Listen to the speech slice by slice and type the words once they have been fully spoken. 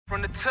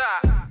from the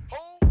top.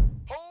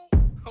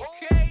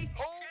 Okay.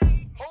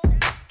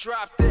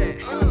 Drop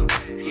that.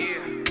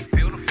 Yeah.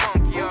 Feel the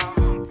funk,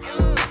 y'all.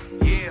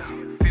 Yeah.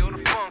 Feel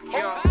the funk,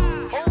 y'all.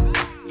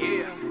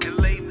 Yeah. And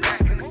lay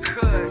back in the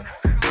cut.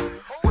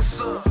 What's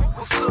up?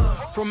 What's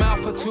up? From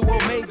Alpha to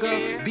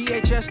Omega,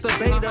 VHS to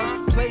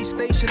Beta,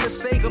 PlayStation to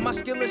Sega, my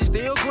skill is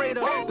still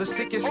greater. The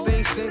sickest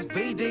thing since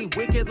VD,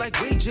 wicked like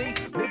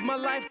VG. Live my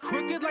life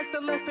crooked like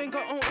the left finger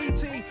on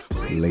ET.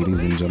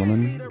 Ladies and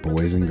gentlemen,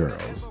 boys and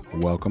girls,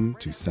 welcome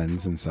to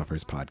Sends and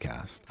Suffers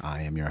podcast.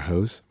 I am your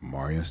host,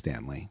 Mario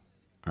Stanley.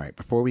 All right,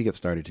 before we get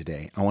started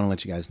today, I want to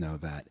let you guys know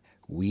that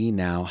we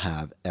now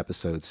have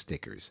episode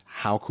stickers.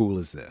 How cool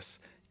is this?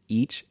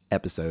 Each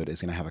episode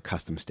is going to have a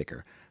custom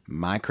sticker,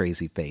 my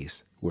crazy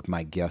face with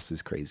my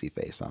guest's crazy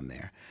face on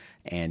there.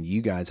 And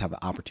you guys have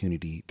the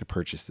opportunity to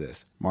purchase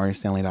this.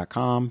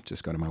 MarioStanley.com,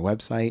 just go to my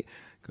website,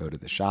 go to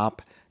the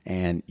shop,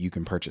 and you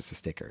can purchase a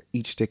sticker.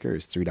 Each sticker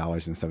is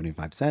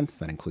 $3.75.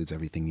 That includes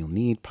everything you'll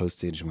need,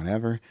 postage and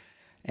whatever.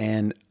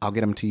 And I'll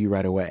get them to you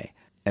right away.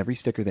 Every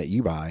sticker that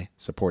you buy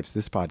supports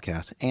this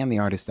podcast and the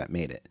artist that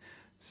made it.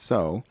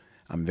 So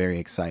I'm very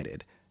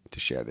excited to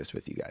share this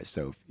with you guys.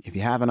 So if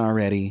you haven't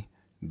already,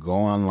 go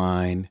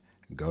online,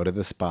 go to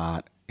the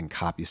spot, and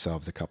cop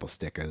yourselves a couple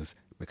stickers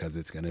because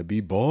it's going to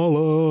be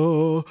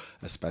baller,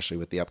 especially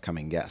with the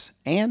upcoming guests.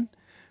 And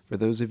for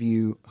those of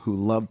you who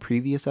love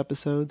previous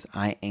episodes,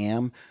 I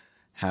am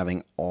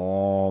having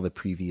all the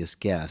previous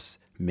guests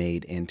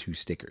made into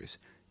stickers.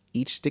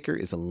 Each sticker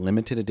is a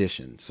limited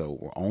edition, so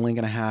we're only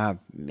going to have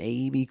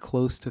maybe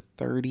close to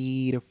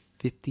 30 to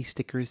 50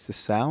 stickers to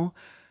sell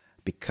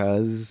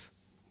because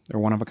they're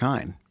one of a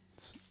kind,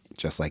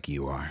 just like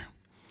you are.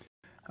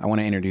 I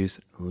want to introduce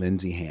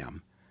Lindsay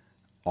Ham,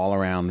 all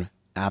around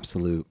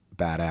absolute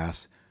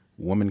badass,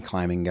 woman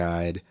climbing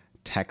guide,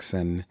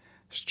 Texan,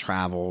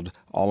 traveled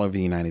all over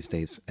the United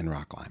States and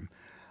rock climb.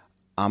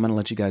 I'm going to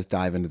let you guys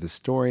dive into the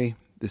story.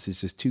 This is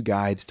just two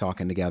guides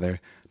talking together,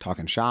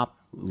 talking shop,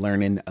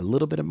 learning a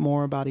little bit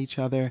more about each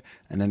other,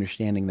 and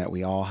understanding that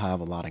we all have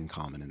a lot in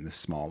common in this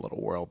small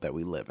little world that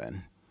we live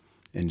in.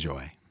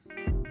 Enjoy.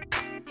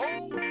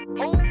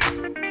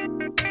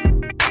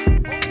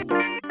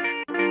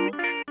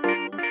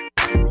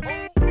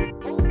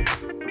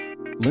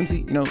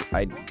 Lindsay,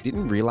 I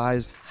didn't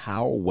realize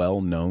how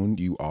well known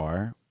you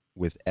are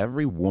with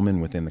every woman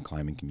within the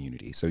climbing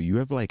community. So you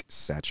have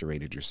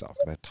saturated yourself.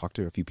 I talked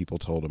to a few people,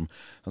 told them,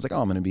 I was like,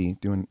 I'm going to be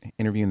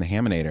interviewing the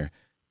Haminator.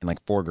 And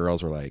 4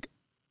 girls were like,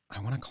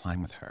 I want to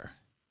climb with her.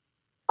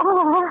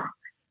 Oh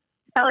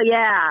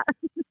yeah.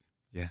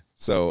 Yeah.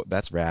 So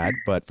that's rad.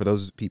 But for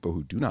those people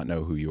who do not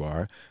know who you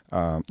are,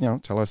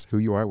 tell us who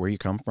you are, where you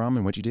come from,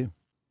 and what you do.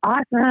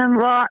 Awesome.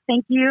 Well,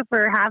 thank you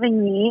for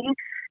having me.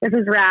 This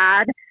is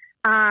rad.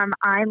 I'm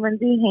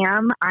Lindsay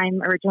Ham.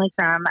 I'm originally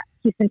from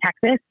Houston,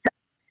 Texas.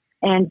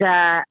 And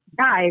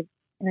I'm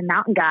a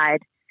mountain guide,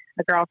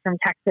 a girl from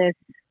Texas,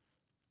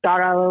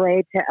 got all the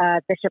way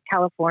to Bishop,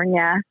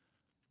 California.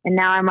 And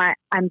now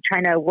I'm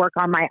trying to work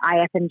on my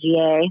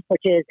IFMGA,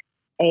 which is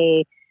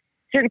a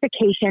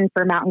certification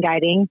for mountain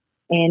guiding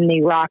in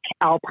the rock,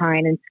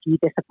 alpine, and ski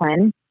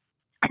discipline.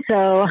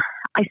 So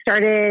I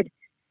started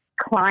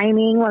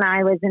climbing when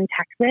I was in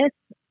Texas,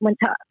 went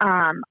to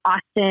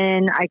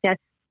Austin. I guess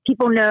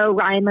people know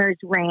Reimer's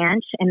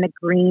Ranch and the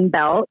Green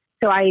Belt.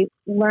 So I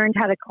learned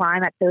how to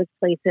climb at those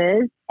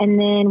places and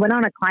then went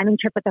on a climbing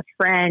trip with a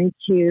friend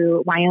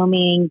to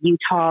Wyoming,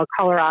 Utah,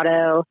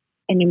 Colorado,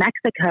 and New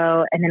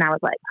Mexico. And then I was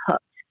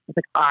hooked. I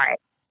was all right,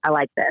 I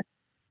like this.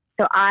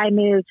 So I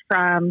moved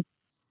from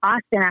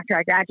Austin after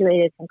I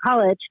graduated from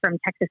college from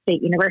Texas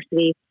State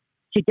University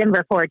to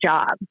Denver for a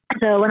job.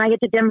 So when I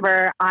get to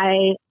Denver,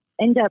 I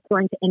end up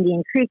going to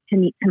Indian Creek to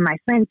meet some of my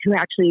friends who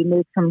actually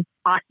moved from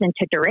Austin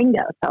to Durango.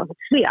 So I was like,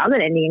 sweet, I'll go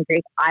to Indian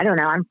Creek. I don't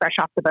know. I'm fresh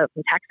off the boat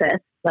from Texas.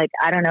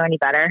 I don't know any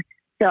better.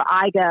 So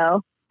I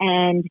go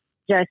and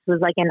just was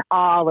in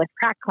awe with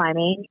crack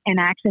climbing. And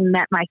I actually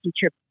met my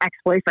future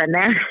ex-boyfriend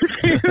there.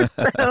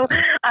 So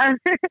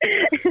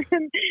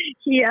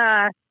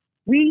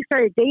we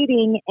started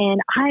dating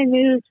and I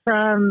moved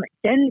from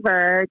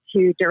Denver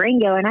to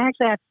Durango, and I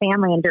actually have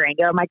family in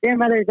Durango. My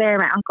grandmother's there,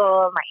 my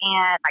uncle, my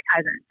aunt, my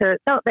cousin. So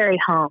it felt very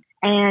home.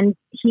 And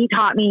he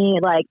taught me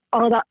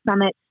all about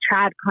summits,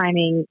 trad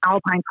climbing,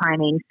 alpine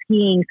climbing,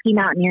 skiing, ski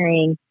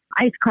mountaineering,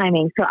 ice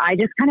climbing. So I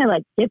just kind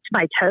of dipped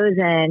my toes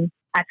in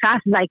as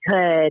fast as I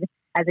could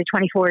as a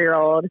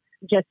 24-year-old,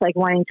 just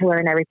wanting to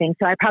learn everything.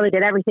 So I probably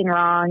did everything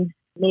wrong,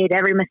 made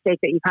every mistake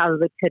that you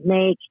probably could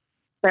make,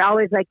 but I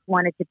always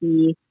wanted to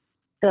be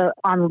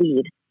on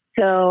lead.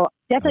 So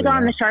definitely got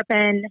on the sharp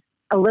end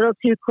a little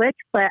too quick,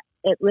 but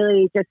it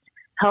really just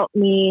helped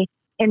me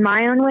in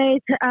my own way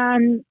to,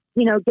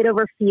 get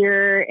over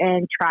fear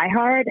and try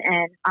hard.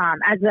 And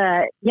as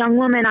a young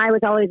woman, I was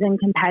always in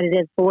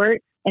competitive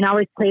sports and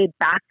always played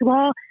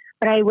basketball,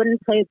 but I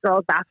wouldn't play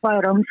girls basketball. I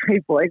would only play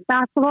boys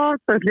basketball.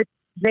 So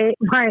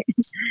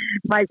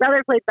my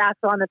brother played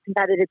basketball on the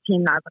competitive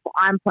team. And I was like, well,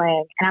 I'm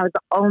playing. And I was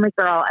the only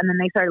girl. And then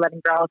they started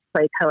letting girls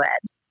play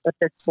co-ed with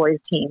this boys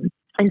team.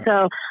 And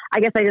so I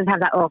guess I just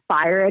have that little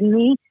fire in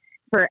me.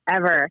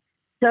 forever.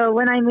 So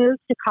when I moved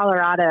to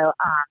Colorado,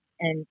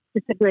 and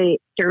specifically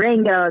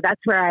Durango,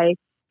 that's where I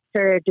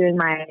started doing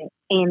my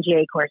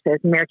AMGA courses,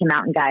 American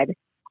Mountain Guide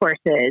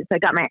courses. I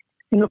got my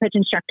single pitch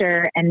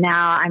instructor, and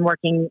now I'm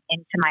working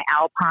into my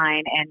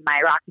alpine and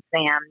my rock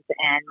exams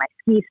and my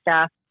ski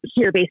stuff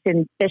here based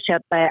in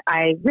Bishop. But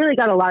I really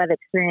got a lot of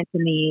experience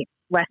in the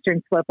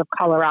western slope of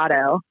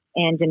Colorado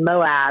and in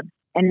Moab.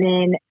 And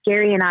then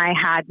Gary and I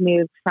had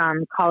moved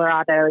from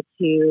Colorado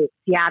to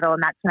Seattle,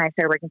 and that's when I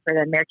started working for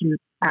the American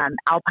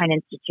Alpine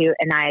Institute.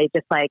 And I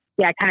just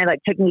kind of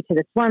took me to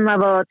this one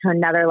level to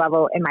another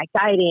level in my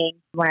guiding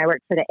when I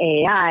worked for the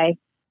AAI.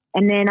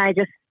 And then I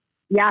just,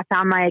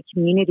 found my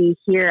community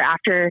here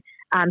after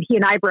he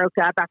and I broke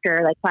up after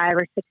 5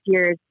 or 6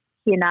 years.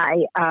 He and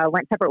I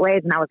went separate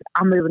ways, and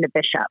I'm moving to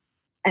Bishop.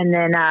 And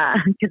then,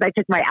 because I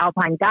took my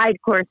Alpine Guide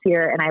course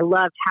here, and I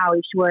loved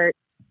Howie Schwartz,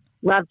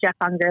 loved Jeff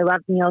Unger,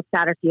 loved Neil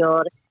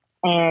Satterfield.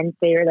 And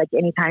they were like,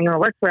 anytime you want to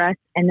work for us.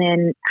 And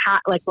then a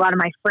lot of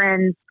my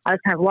friends, I was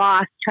kind of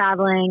lost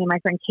traveling. And my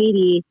friend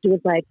Katie, she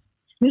was like,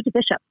 just move to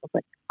Bishop. I was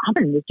like, I'm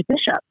going to move to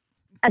Bishop.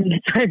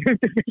 And so I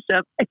moved to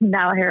Bishop. And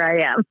now here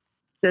I am,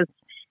 just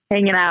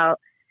hanging out,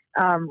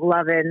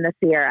 loving the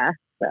Sierra.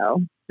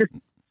 So just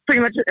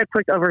pretty much a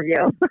quick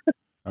overview.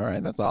 All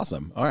right. That's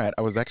awesome. All right.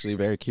 I was actually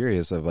very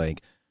curious of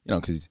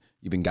because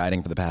you've been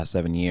guiding for the past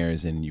 7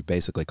 years and you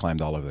basically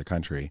climbed all over the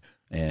country.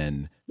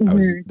 And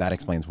that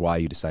explains why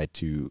you decided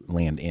to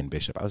land in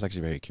Bishop. I was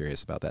actually very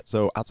curious about that.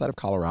 So outside of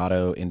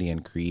Colorado, Indian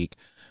Creek,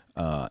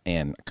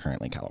 and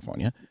currently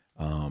California,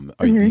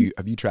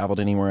 have you traveled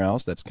anywhere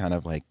else that's kind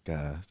of I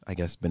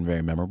guess been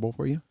very memorable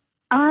for you?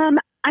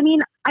 I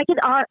mean, I could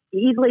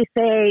easily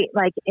say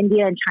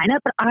India and China,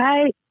 but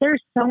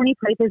there's so many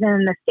places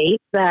in the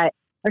States that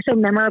are so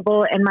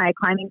memorable in my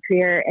climbing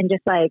career. And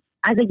just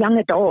as a young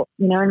adult,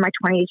 in my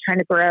 20s, trying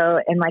to grow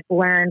and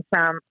learn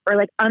from,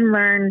 or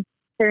unlearn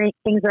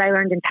things that I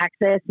learned in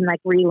Texas and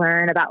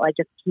relearn about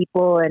just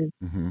people and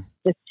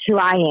just who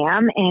I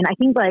am. And I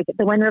think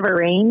the Wind River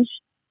Range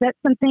set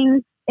some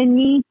things in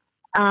me.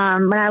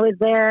 When I was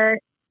there,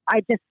 I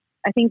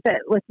think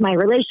that with my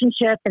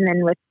relationship and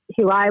then with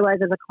who I was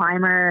as a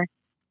climber,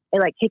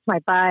 it kicked my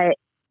butt.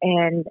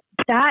 And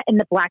that and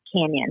the Black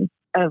Canyon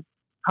of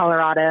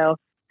Colorado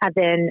have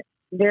been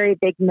very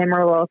big,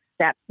 memorable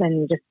steps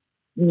in just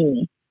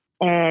me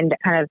and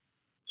kind of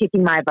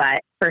kicking my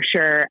butt for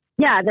sure.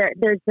 Yeah,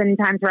 there's been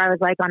times where I was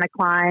on a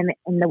climb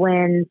in the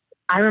winds.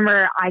 I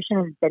remember I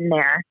shouldn't have been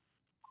there.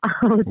 I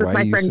was with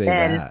my friend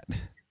Ben.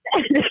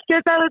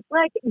 Because I was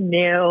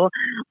new.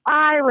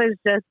 I was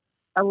just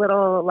a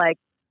little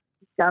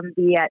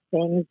Gumby at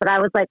things, but I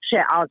was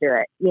shit, I'll do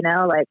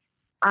it.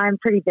 I'm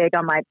pretty big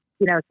on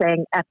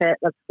saying F it,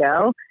 let's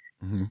go.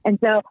 And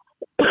so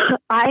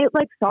I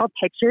saw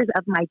pictures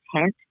of my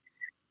tent.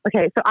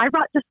 Okay, so I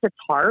brought just a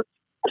tarp.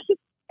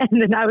 And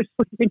then I was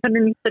sleeping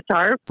underneath the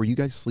tarp. Were you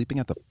guys sleeping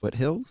at the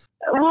foothills?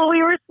 Well,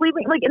 we were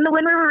sleeping in the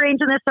Wind River Range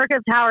in the Circuit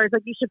of Towers.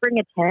 You should bring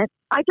a tent.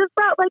 I just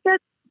brought a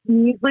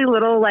measly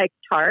little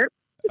tarp.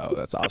 Oh,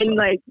 that's awesome.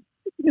 And I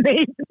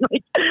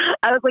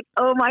was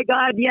oh my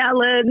God, yeah,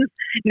 Lynn,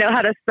 know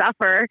how to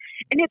suffer.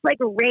 And it's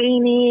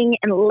raining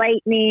and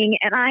lightning,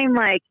 and I'm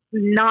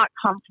not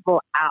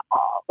comfortable at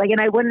all.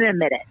 And I wouldn't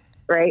admit it,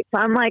 right? So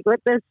I'm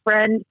with this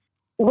friend.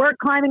 We're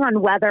climbing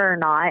on Weather or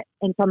Not,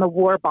 and it's on the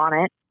War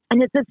Bonnet.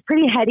 And it's this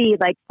pretty heady,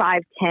 5'10",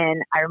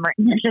 I remember.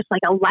 And there's just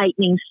a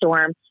lightning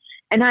storm.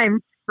 And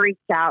I'm freaked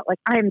out.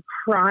 I'm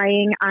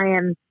crying.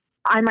 I'm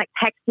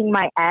texting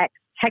my ex,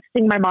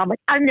 texting my mom,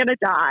 I'm going to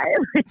die.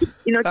 Because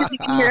you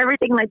can hear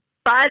everything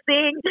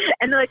buzzing.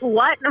 And they're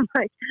what? And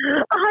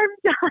I'm I'm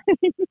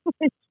dying.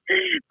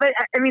 But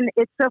I mean,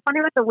 it's so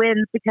funny with the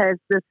winds because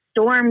the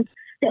storms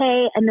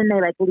stay and then they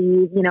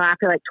leave,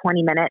 after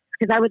 20 minutes.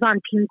 Because I was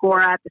on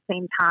Pingora at the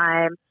same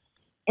time.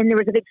 And there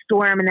was a big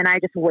storm, and then I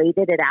just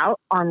waited it out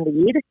on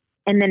lead,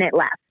 and then it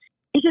left.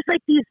 It's just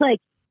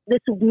this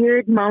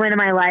weird moment in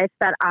my life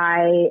that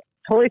I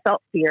totally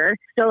felt fear.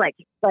 Still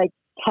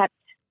kept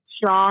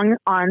strong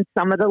on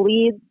some of the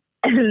leads,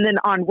 and then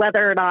on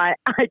Whether or Not,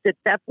 I just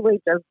definitely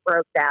just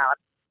broke down.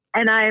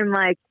 And I'm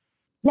I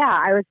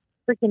was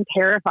freaking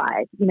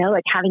terrified.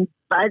 Having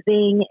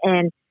buzzing,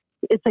 and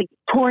it's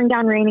pouring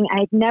down, raining.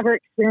 I had never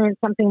experienced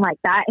something like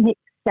that, and it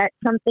set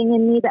something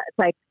in me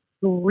that's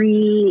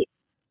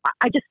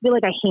I just feel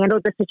I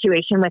handled the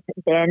situation with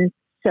Ben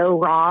so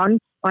wrong.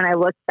 When I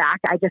look back,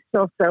 I just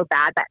feel so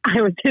bad that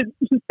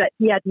that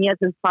he had me as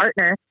his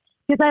partner,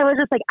 because I was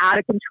just out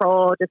of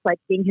control, just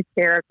being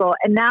hysterical.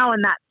 And now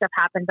when that stuff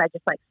happens, I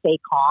just stay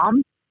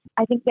calm.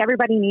 I think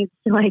everybody needs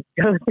to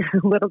go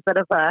through a little bit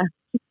of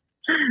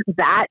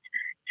that,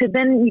 so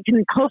then you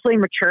can hopefully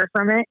mature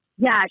from it.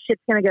 Yeah,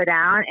 shit's gonna go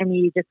down, and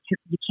you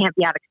can't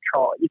be out of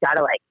control. You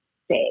gotta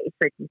stay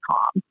freaking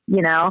calm,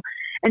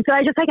 And so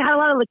I just had a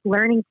lot of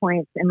learning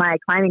points in my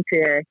climbing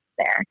career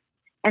there.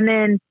 And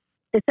then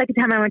the second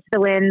time I went to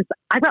the winds,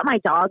 I brought my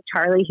dog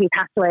Charlie, who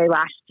passed away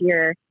last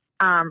year,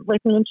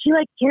 with me, and she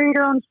carried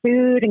her own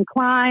food and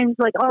climbed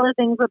all the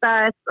things with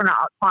us, or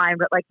not climb,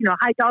 but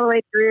hiked all the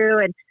way through.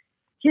 And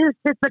just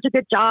did such a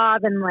good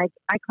job, and like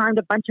I climbed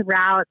a bunch of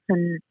routes,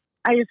 and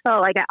I just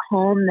felt like at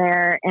home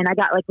there, and I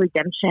got like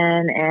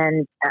redemption,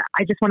 and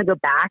I just want to go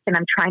back, and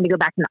I'm trying to go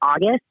back in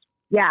August.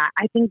 Yeah,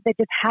 I think that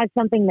just has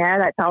something there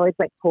that's always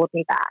like pulled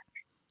me back.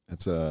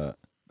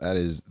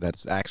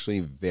 That's actually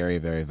very,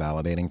 very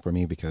validating for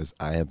me because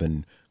I have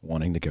been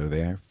wanting to go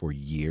there for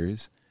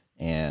years.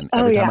 And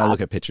every time I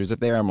look at pictures of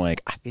there, I'm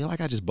like, I feel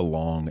like I just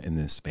belong in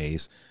this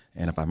space.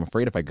 And if I'm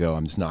afraid if I go,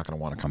 I'm just not going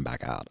to want to come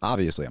back out.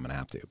 Obviously, I'm going to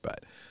have to,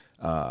 but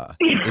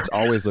it's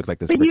always looked like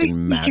this freaking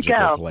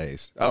magical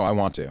place. Oh, I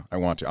want to.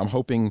 I'm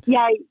hoping.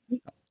 Yeah.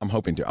 I'm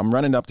hoping to. I'm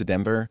running up to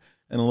Denver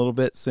in a little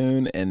bit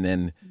soon, and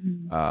then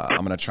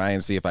I'm going to try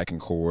and see if I can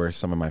coerce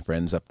some of my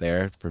friends up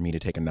there for me to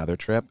take another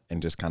trip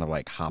and just kind of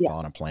like hop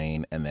on a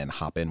plane and then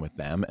hop in with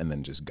them and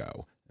then just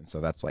go. And so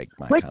that's like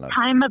my what kind of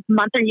time of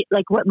month are you,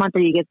 like what month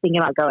are you guys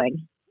thinking about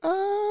going?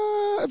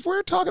 If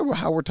we're talking about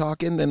how we're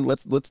talking, then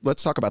let's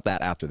talk about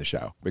that after the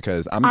show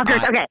because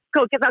okay,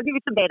 cool, because I'll give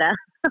you some data.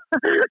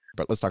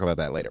 But let's talk about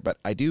that later. But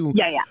I do.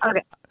 Yeah,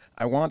 okay.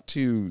 I want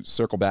to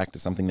circle back to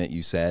something that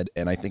you said,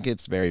 and I think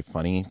it's very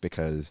funny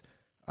because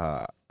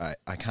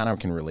I kind of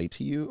can relate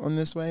to you on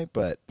this way.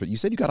 But you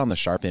said you got on the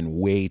sharp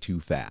end way too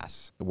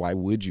fast. Why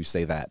would you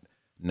say that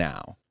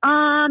now?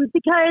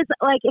 Because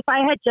like if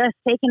I had just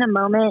taken a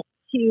moment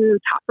to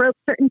top rope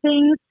certain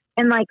things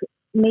and like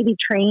maybe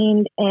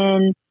trained,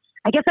 and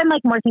I guess I'm like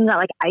more thinking about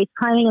like ice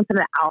climbing and some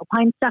of the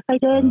alpine stuff I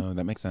did. Oh,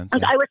 that makes sense.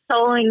 Like I was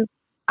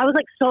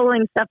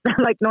soloing stuff that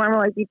like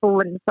normally people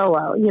wouldn't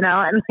solo, you know,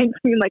 and like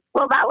being like,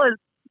 well, that was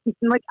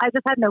like I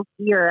just had no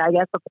fear, I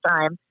guess, at the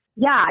time.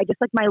 Yeah, I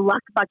just like my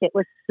luck bucket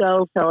was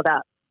so filled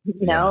up,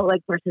 you know, like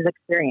versus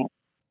experience.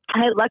 I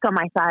had luck on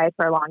my side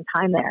for a long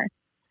time there.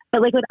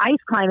 But like with ice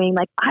climbing,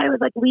 like I was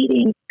like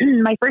leading,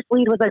 my first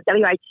lead was like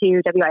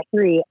WI2,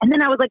 WI3, and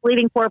then I was like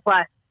leading 4+,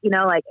 you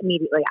know, like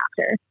immediately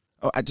after.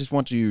 Oh, I just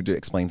want you to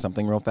explain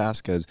something real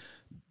fast because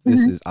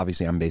this is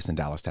obviously I'm based in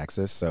Dallas,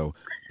 Texas. So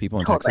people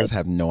in Texas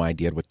have no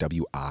idea what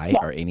WI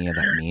or any of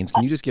that means.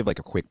 Can you just give like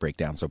a quick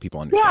breakdown so people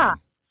understand? Yeah.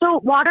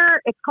 So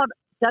water, it's called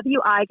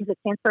WI because it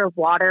stands for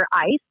water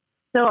ice.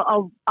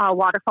 So a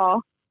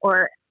waterfall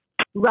or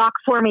rock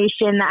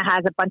formation that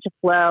has a bunch of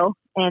flow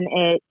and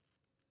it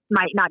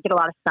might not get a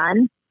lot of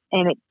sun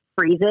and it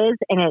freezes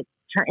and it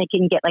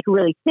can get like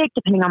really thick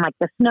depending on like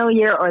the snow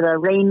year or the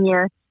rain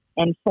year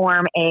and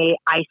form a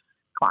ice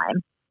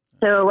climb.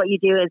 So what you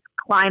do is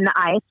climb the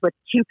ice with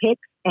 2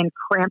 picks and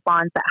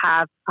crampons that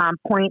have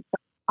points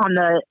on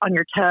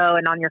your toe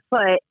and on your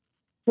foot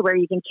to where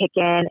you can kick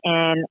in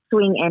and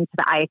swing into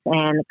the ice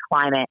and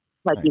climb it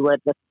like you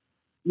would with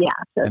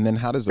So and then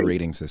how does the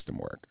rating system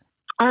work?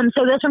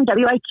 So this from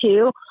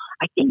WI2,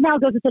 I think now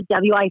goes into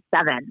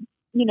WI7.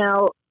 You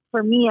know,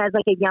 for me as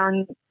like a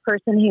young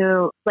person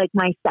who like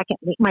my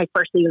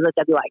first lead was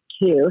a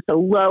WI2, so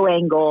low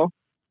angle,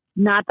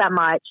 not that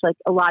much. Like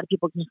a lot of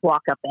people can just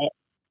walk up it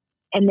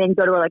and then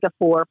go to like a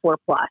 4+,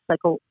 like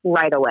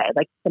right away,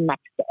 like the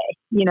next day.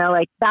 You know,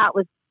 like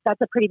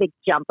that's a pretty big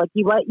jump. Like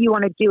what you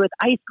want to do with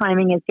ice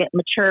climbing is get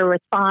mature,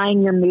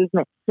 refine your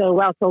movement so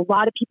well. So a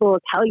lot of people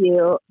will tell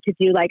you to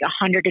do like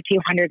 100 to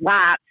 200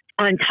 laps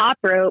on top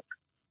rope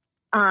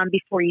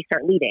before you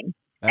start leading.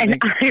 That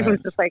and I was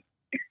just like,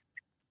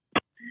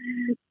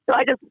 so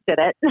I just did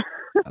it.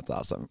 That's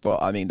awesome. Well,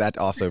 I mean, that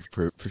also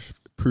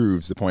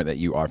proves the point that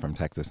you are from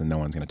Texas and no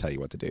one's going to tell you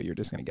what to do. You're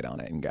just going to get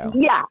on it and go.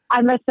 Yeah,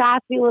 I'm a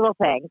sassy little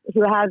thing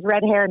who has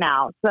red hair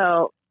now.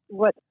 So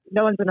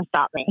no one's going to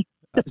stop me.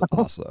 That's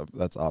awesome.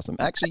 That's awesome.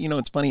 Actually, you know,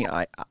 it's funny.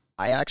 I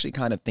actually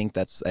kind of think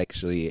that's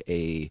actually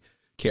a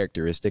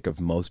characteristic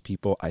of most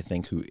people, I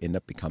think, who end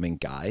up becoming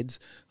guides.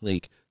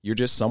 Like, you're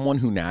just someone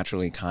who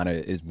naturally kind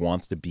of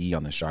wants to be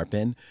on the sharp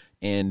end.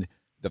 And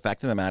the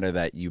fact of the matter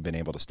that you've been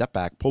able to step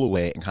back, pull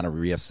away, and kind of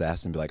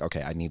reassess and be like,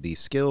 okay, I need these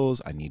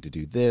skills. I need to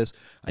do this.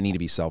 I need to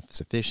be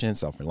self-sufficient,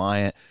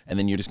 self-reliant. And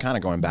then you're just kind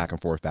of going back and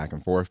forth.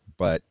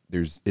 But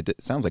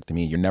it sounds like to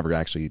me, you're never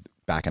actually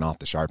backing off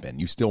the sharp end.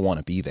 You still want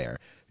to be there.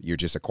 You're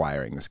just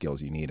acquiring the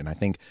skills you need. And I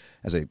think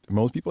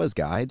most people as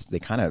guides, they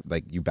kind of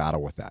like you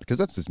battle with that because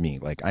that's just me.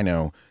 Like I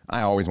know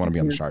I always want to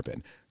be on the sharp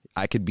end.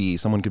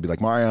 Someone could be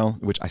like Mario,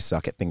 which I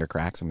suck at finger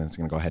cracks. I'm just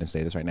going to go ahead and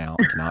say this right now.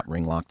 I cannot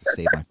ring lock to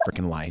save my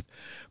freaking life.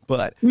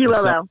 But you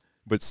will though.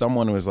 But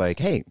someone was like,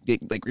 hey,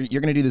 like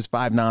you're going to do this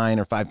 5'9"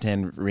 or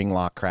 5'10" ring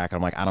lock crack. And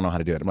I'm like, I don't know how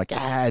to do it. I'm like, it's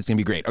going to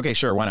be great. Okay,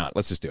 sure. Why not?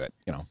 Let's just do it.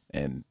 You know?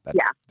 And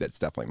that's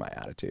definitely my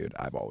attitude.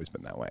 I've always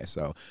been that way.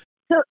 So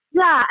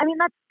yeah, I mean,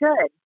 that's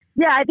good.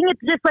 Yeah. I think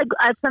it's just like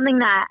something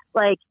that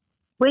like,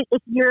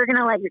 if you're going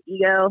to let your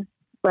ego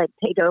like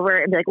take over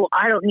and be like, well,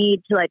 I don't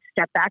need to like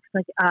step back.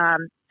 Like,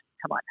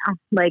 come on now.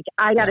 Like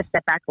I got to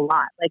step back a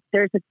lot. Like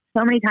there's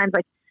so many times,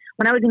 like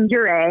when I was in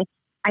Ouray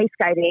ice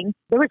guiding,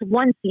 there was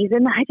one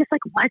season that I just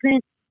like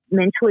wasn't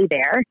mentally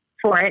there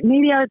for it.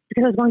 Maybe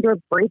because I was going through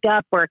a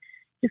breakup or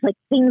just like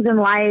things in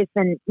life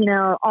and, you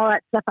know, all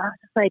that stuff. I was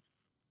just like,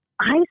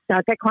 I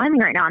suck at climbing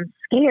right now. I'm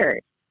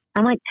scared.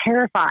 I'm like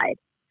terrified.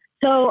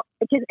 So,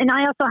 and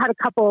I also had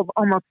a couple of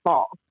almost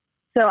falls.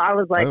 So I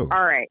was like, all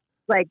right,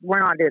 like we're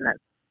not doing this.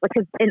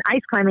 Because in ice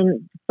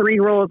climbing, three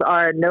rules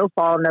are no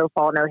fall, no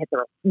fall, no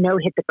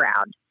hit the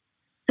ground.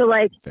 So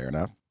like, Fair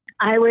enough.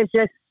 I was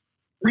just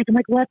like, I'm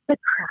like, what the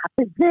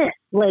crap is this?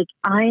 Like,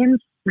 I am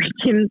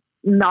freaking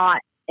not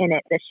in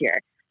it this year.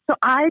 So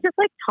I just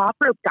like top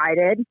rope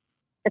guided,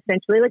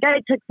 essentially. Like I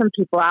took some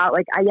people out.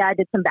 Like I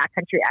did some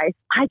backcountry ice.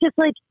 I just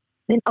like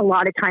spent a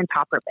lot of time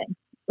top roping,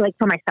 like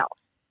for myself,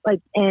 like,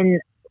 and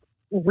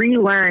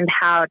relearned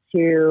how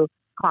to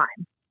climb.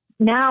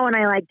 Now when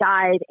I like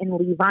guide in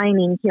Lee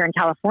Vining here in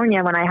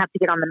California, when I have to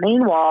get on the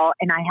main wall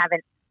and I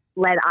haven't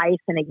led ice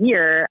in a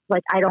year,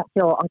 like I don't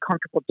feel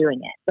uncomfortable doing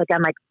it. Like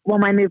I'm like, well,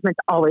 my movement's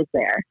always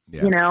there,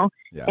 Yeah. you know?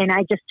 Yeah. And I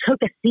just took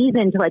a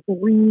season to like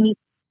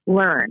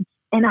relearn.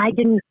 And I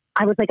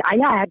was like, I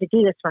had to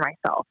do this for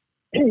myself.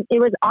 It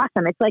was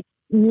awesome. It's like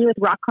me with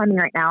rock climbing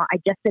right now. I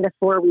just did a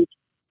 4-week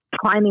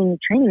climbing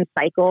training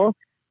cycle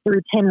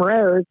through Tim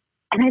Rose,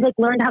 and I like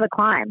learned how to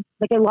climb.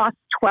 Like I lost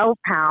 12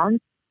 pounds.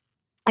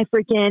 I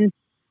freaking,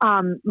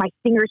 my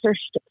fingers are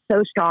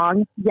so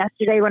strong.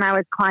 Yesterday when I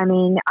was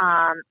climbing,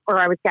 or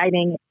I was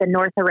guiding the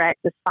North Erect,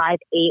 this 5'8",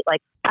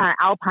 like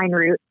alpine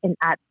route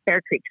at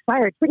Bear Creek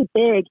Spire. It's pretty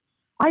big.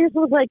 I just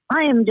was like,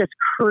 I am just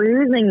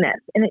cruising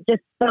this. And it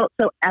just felt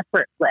so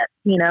effortless,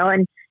 you know?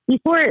 And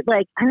before it,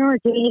 like, I remember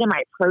getting it in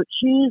my approach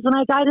shoes when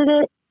I guided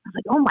it. I was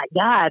like, oh my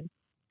God,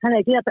 how did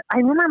I do that? But I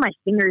remember my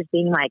fingers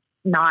being like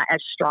not as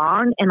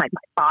strong and like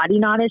my body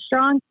not as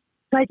strong.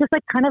 So I just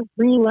like kind of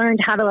relearned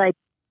how to like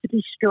to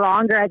be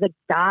stronger as a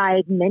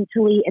guide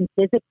mentally and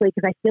physically.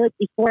 Cause I feel like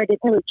before I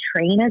didn't really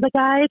train as a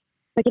guide.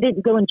 Like I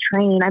didn't go and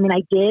train. I mean,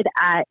 I did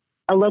at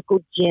a local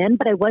gym,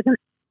 but I wasn't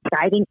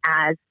guiding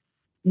as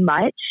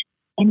much.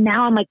 And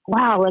now I'm like,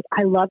 wow, like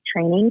I love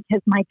training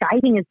because my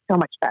guiding is so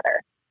much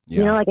better. Yeah.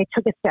 You know, like I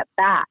took a step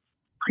back,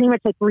 pretty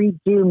much like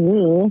redo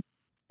me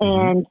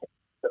and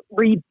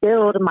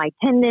rebuild my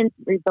tendons,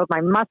 rebuild my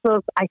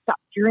muscles. I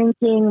stopped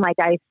drinking. Like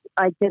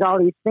I did all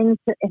these things.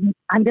 And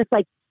I'm just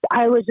like,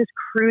 I was just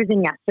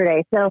cruising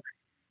yesterday. So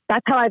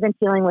that's how I've been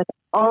feeling with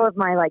all of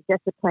my like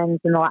disciplines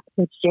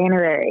since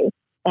January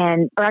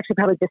or actually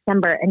probably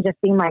December, and just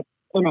being like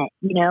in it,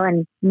 you know,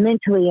 and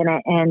mentally in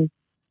it, and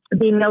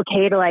being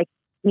okay to like,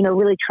 you know,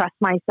 really trust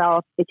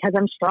myself because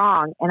I'm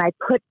strong and I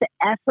put the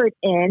effort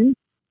in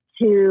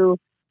to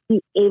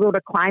be able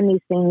to climb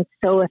these things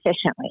so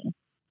efficiently.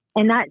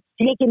 And that's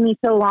taken me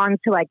so long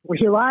to like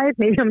realize.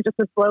 Maybe I'm just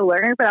a slow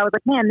learner, but I was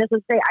like, man, this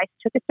is great. I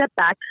took a step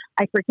back.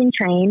 I freaking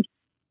trained.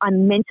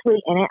 I'm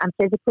mentally in it. I'm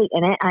physically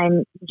in it.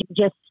 I'm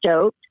just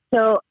stoked.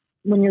 So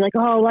when you're like,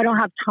 oh, I don't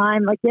have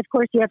time. Like, of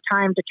course you have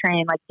time to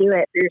train. Like, do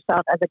it for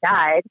yourself as a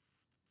guide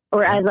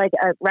or as like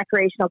a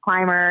recreational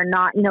climber,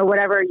 not, you know,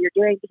 whatever you're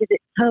doing, because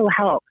it so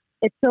helps.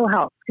 It so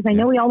helps because I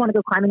know we all want to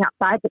go climbing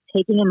outside, but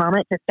taking a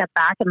moment to step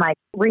back and like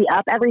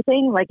re-up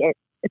everything, like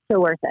it's so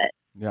worth it.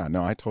 Yeah,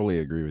 no, I totally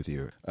agree with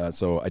you.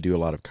 So I do a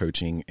lot of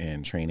coaching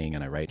and training,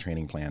 and I write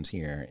training plans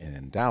here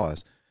in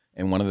Dallas.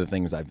 And one of the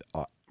things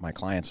my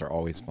clients are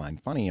always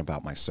find funny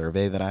about my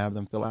survey that I have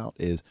them fill out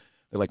is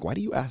they're like, why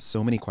do you ask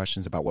so many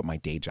questions about what my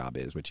day job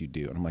is, what you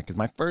do? And I'm like, because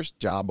my first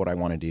job, what I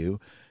want to do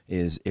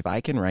is if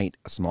I can write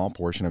a small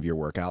portion of your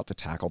workout to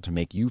tackle to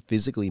make you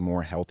physically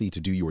more healthy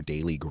to do your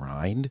daily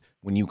grind,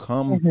 when you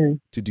come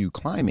to do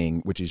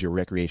climbing, which is your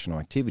recreational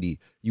activity,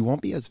 you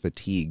won't be as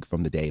fatigued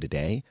from the day to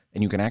day,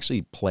 and you can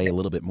actually play a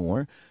little bit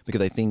more.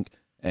 Because I think,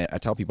 I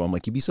tell people, I'm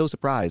like, you'd be so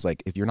surprised.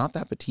 Like if you're not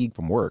that fatigued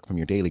from work, from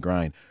your daily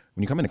grind,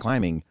 when you come into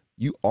climbing,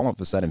 you all of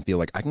a sudden feel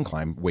like I can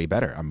climb way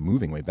better. I'm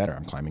moving way better.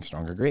 I'm climbing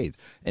stronger grades.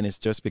 And it's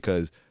just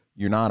because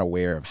you're not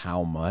aware of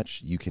how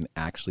much you can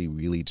actually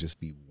really just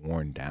be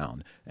worn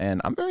down.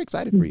 And I'm very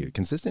excited for you.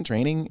 Consistent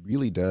training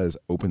really does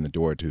open the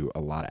door to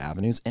a lot of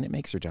avenues, and it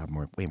makes your job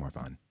way more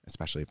fun,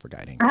 especially for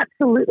guiding.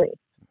 Absolutely.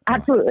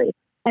 Absolutely.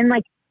 And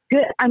like,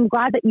 good. I'm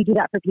glad that you do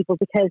that for people,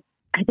 because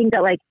I think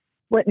that like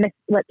what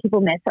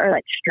people miss are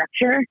like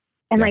structure.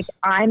 And like,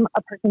 I'm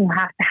a person who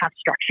has to have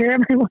structure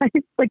in my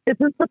life. Like this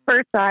is the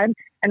first time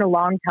in a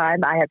long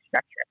time I have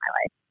structure in my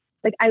life.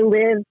 Like I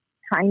live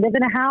kind of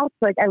in a house.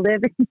 Like I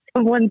live in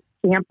someone's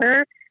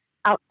camper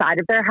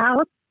outside of their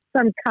house.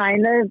 So I'm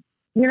kind of,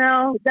 you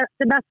know,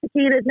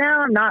 domesticated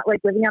now. I'm not like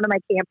living out of my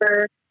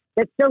camper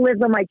that still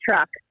lives on my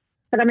truck,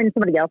 but I'm in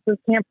somebody else's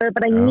camper.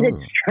 But I needed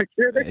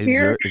structure this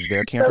year. Is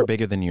their camper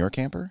bigger than your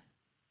camper?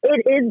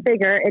 It is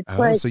bigger. It's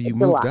like, so you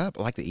moved up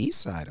like the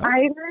east side. Oh,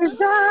 I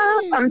moved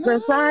up. I'm so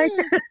psyched.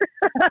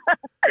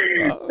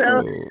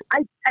 So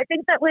I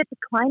think that with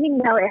climbing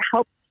now, it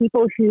helps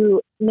people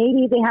who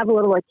maybe they have a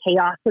little like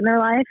chaos in their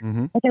life.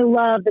 Like I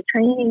love the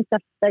training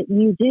stuff that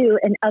you do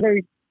and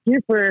others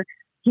do for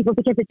people,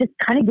 because it just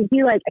kind of gives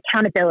you like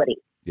accountability.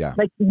 Yeah.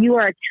 Like you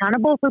are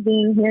accountable for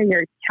being here.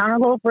 You're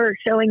accountable for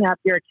showing up.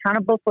 You're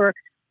accountable for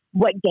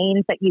what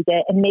gains that you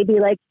get. And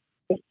maybe like,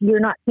 if you're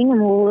not seeing them,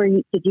 well,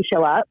 did you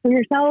show up for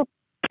yourself?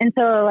 And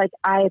so like,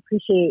 I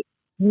appreciate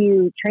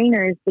you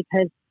trainers,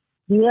 because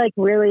you like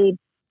really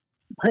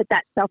put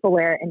that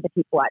self-aware into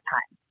people at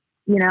times,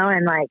 you know,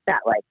 and like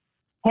that, like,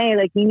 hey,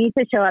 like you need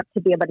to show up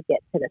to be able to get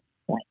to this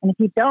point. And if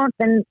you don't,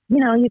 then, you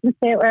know, you can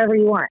stay wherever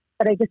you want.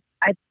 But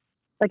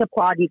I like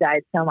applaud you guys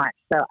so much.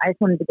 So I just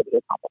wanted to give you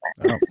a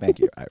compliment. Oh, thank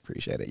you. I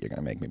appreciate it. You're going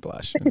to make me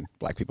blush. And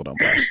Black people don't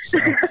blush. So.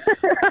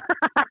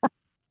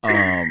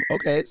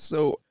 Okay.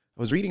 So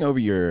I was reading over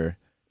your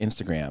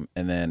Instagram,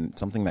 and then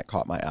something that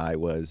caught my eye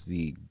was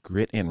the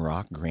Grit and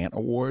Rock Grant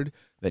Award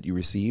that you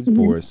received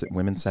for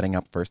women setting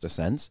up first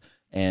ascents.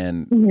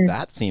 And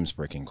that seems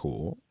freaking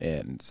cool.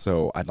 And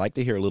so I'd like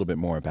to hear a little bit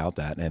more about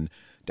that. And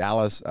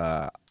Dallas,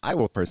 I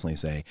will personally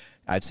say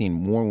I've seen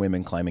more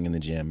women climbing in the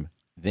gym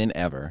than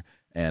ever,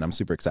 and I'm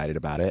super excited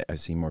about it.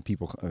 I've seen more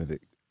people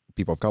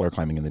of color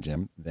climbing in the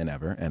gym than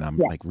ever, and I'm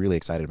like really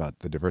excited about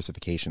the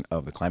diversification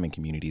of the climbing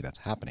community that's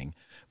happening.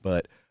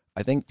 But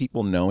I think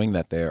people knowing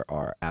that there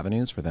are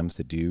avenues for them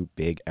to do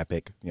big,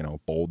 epic,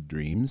 bold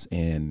dreams,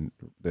 and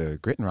the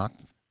Grit and Rock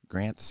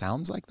Grant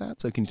sounds like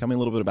that. So can you tell me a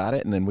little bit about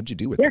it, and then what'd you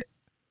do with it?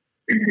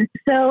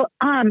 So,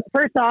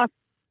 first off,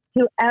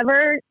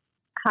 whoever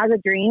has a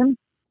dream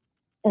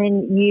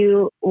and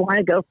you want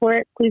to go for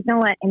it, please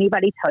don't let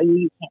anybody tell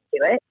you can't do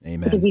it.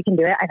 Amen. Because you can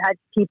do it. I've had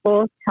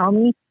people tell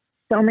me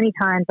so many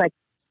times, like,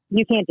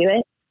 you can't do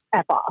it,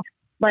 F off.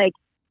 Like,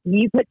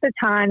 you put the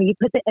time, you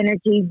put the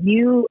energy,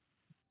 you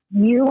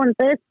want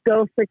this,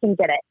 go freaking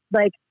get it.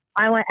 Like,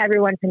 I want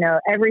everyone to know,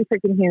 every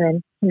freaking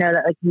human to know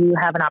that, like, you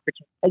have an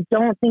opportunity. Like,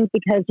 don't think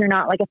because you're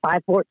not like a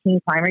 5'14"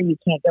 climber, you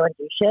can't go and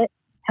do shit.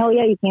 Hell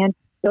yeah, you can.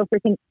 Go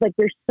freaking, like,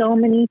 there's so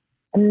many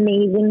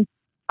amazing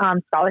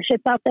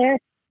scholarships out there.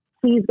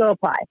 Please go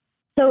apply.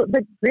 So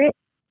the Grit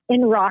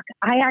and Rock,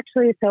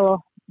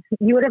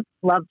 you would have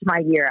loved my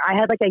year. I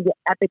had like a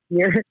epic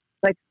year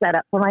like set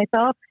up for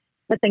myself,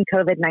 but then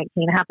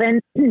COVID-19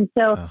 happened.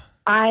 So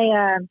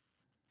I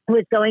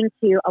was going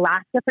to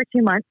Alaska for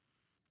 2 months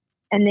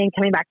and then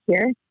coming back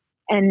here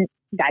and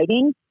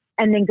guiding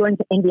and then going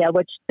to India,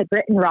 which the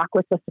Grit and Rock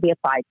was supposed to be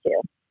applied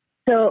to.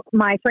 So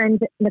my friend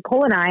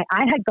Nicole and I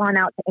had gone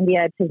out to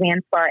India to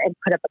Zanskar and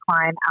put up a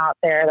climb out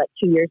there like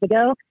 2 years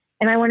ago.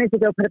 And I wanted to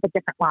go put up a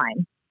different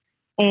line.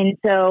 And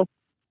so,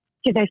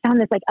 because I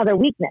found this like other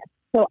weakness.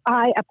 So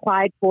I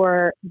applied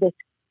for this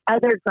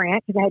other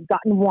grant because I had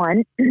gotten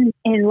one.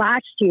 And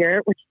last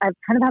year, which I've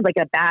kind of had like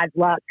a bad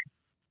luck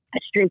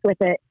streak with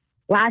it.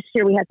 Last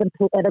year, we had some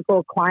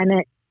political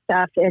climate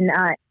stuff in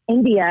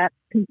India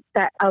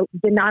that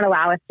did not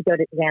allow us to go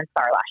to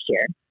Zanskar last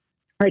year.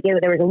 Like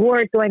there was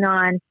wars going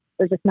on. It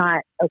was just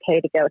not okay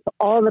to go. So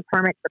all the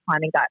permits for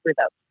climbing got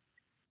revoked.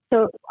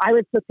 So I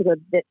was supposed to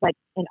go like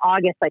in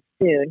August, like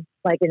soon,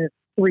 like in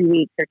 3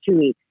 weeks or 2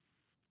 weeks.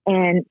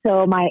 And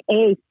so my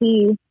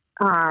AAC,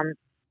 my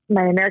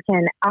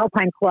American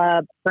Alpine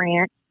Club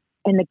grant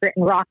and the Grit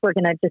and Rock were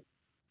going to just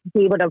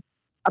be able to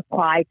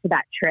apply to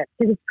that trip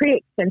because it's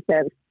pretty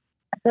expensive.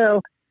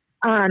 So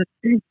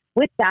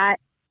with that,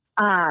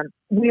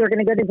 we were going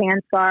to go to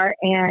Zanskar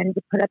and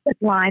put up this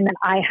line that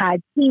I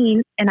had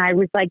seen and I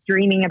was like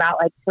dreaming about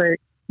like for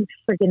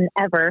freaking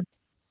ever.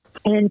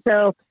 And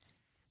so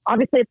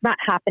obviously it's not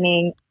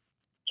happening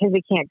because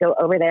we can't go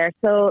over there.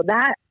 So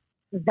that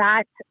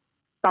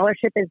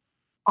scholarship is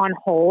on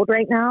hold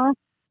right now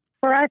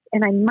for us.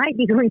 And I might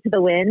be going to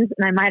the Winds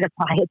and I might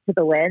apply it to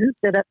the Winds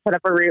to put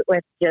up a route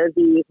with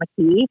Josie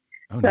McKee.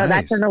 Oh, so nice.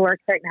 That's in the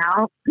works right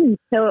now.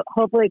 So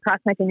hopefully cross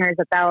my fingers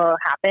that will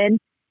happen.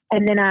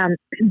 And then,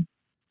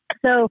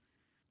 so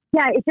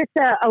yeah, it's just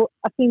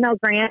a female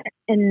grant.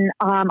 And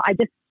I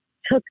just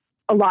took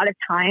a lot of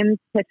time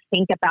to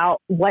think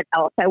about what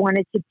else I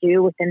wanted to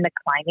do within the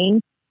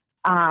climbing,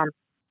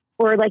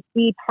 or like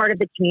be part of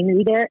the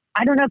community there.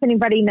 I don't know if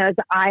anybody knows,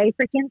 I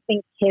freaking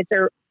think kids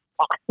are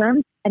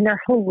awesome and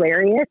they're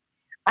hilarious.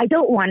 I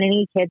don't want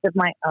any kids of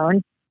my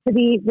own, to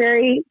be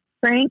very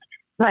frank,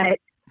 but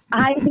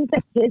I think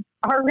that kids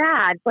are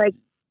rad. Like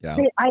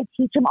I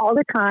teach them all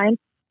the time.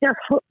 They're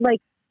like,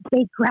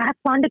 they grasp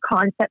onto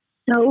concepts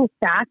so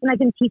fast. And I've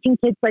been teaching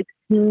kids like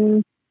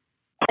skiing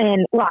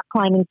and rock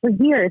climbing for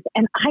years.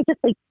 And I just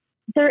like,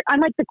 I'm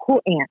like the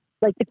cool aunt,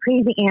 like the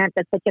crazy aunt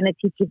that's like going to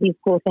teach you these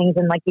cool things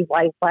and like these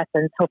life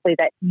lessons, hopefully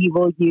that you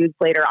will use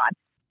later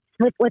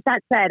on. With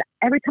that said,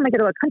 every time I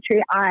go to a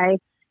country, I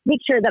make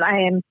sure that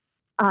I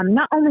am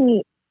not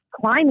only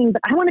climbing,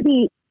 but I want to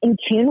be in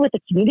tune with the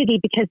community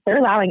because they're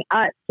allowing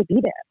us to be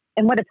there.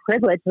 And what a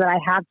privilege that I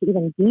have to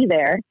even be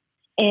there.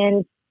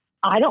 And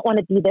I don't want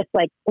to be this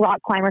like rock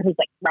climber who's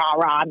like, rah,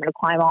 rah, I'm going to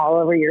climb all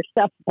over your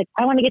stuff. Like,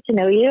 I want to get to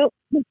know you.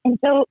 And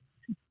so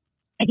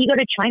if you go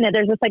to China,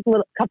 there's this like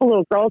couple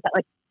little girls that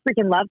like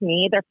freaking love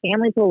me. Their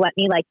families will let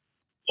me like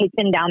take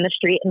them down the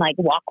street and like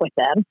walk with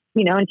them,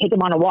 you know, and take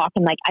them on a walk.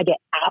 And like, I get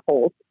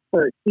apples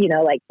for, you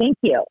know, like, thank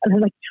you. And I'm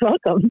like, you're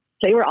welcome.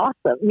 They were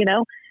awesome, you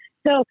know?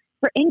 So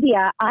for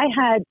India, I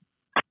had,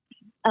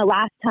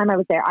 last time I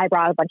was there, I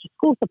brought a bunch of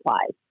school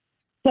supplies.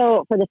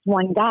 So for this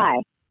one guy,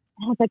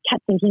 I was like,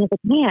 kept thinking, I was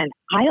like, man,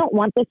 I don't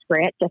want this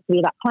grant just to be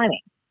about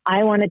climbing.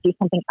 I want to do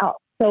something else.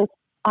 So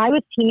I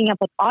was teaming up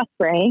with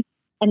Osprey,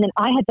 and then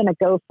I had done a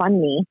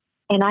GoFundMe,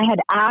 and I had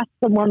asked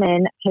the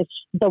woman, because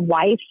the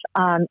wife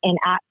in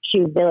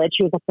Atchu Village,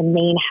 who was at the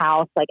main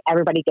house, like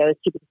everybody goes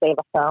to because they have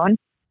a phone.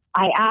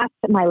 I asked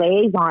my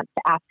liaison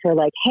to ask her,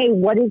 like, hey,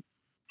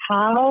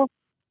 how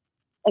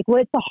like,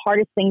 what's the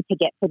hardest thing to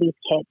get for these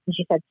kids? And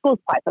she said, school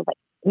supplies. I was like,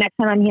 next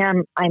time I'm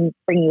here, I'm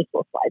bringing you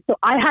school supplies. So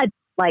I had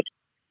like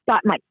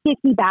got my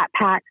 50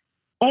 backpacks.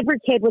 Every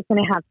kid was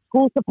going to have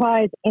school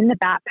supplies in the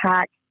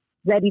backpack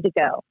ready to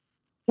go.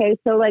 Okay.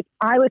 So like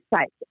I was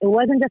psyched. It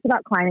wasn't just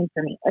about climbing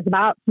for me. It was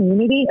about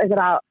community. It was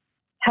about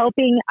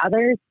helping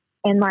others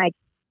and like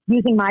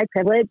using my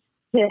privilege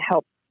to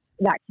help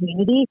that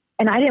community.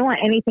 And I didn't want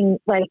anything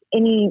like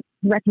any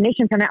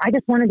recognition from it. I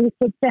just wanted these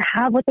kids to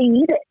have what they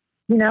needed,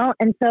 you know?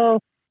 And so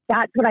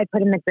that's what I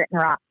put in the Grit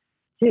and Rock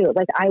too.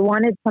 Like I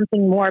wanted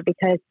something more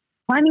because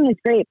climbing is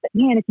great, but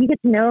man, if you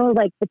get to know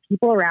like the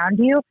people around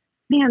you,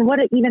 man, what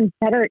an even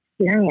better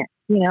experience,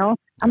 you know?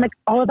 I'm like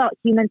all about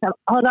humans. I'm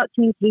all about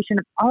communication.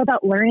 I'm all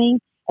about learning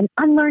and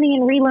unlearning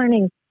and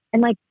relearning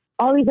and like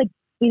all these like,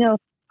 you know,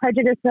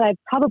 prejudice that I've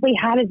probably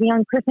had as a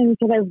young person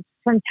because I was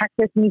from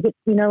Texas and you get,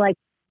 you know, like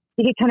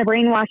you get kind of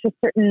brainwashed with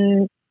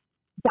certain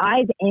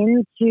dive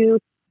into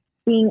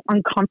being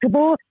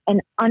uncomfortable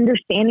and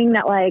understanding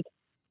that like,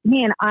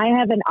 man, I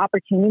have an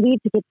opportunity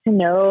to get to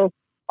know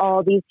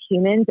all these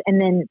humans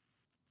and then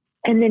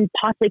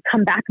possibly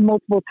come back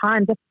multiple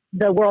times if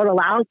the world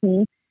allows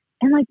me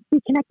and like be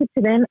connected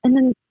to them. And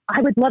then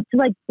I would love to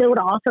like build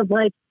off of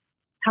like,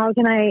 how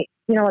can I,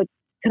 you know, like,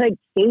 could I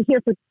stay here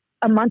for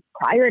a month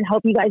prior and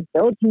help you guys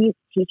build? Can you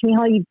teach me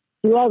how you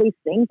do all these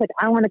things? Like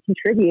I want to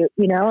contribute,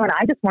 you know, and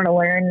I just want to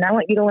learn and I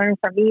want you to learn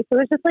from me. So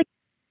it's just like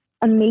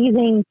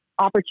amazing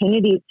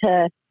opportunity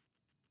to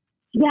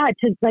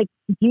like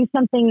do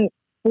something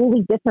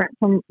fully different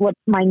from what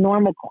my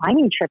normal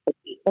climbing trip would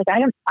be. Like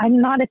I'm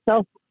not a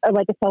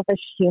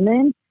selfish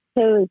human.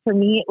 So for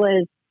me, it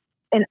was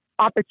an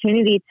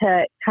opportunity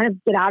to kind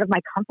of get out of my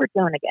comfort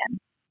zone again,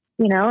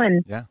 you know,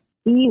 and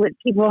be with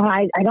people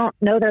I don't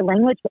know their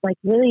language, but like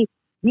really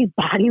use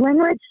body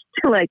language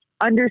to like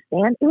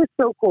understand. It was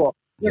so cool,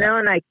 you know,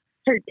 and I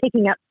started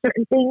picking up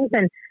certain things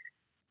and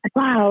like,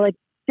 wow, like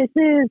this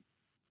is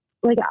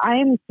like,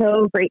 I'm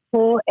so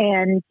grateful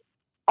and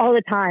all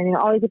the time, you know,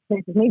 all these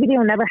experiences, maybe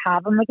they'll never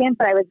have them again,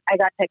 but I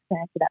got to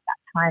experience it at that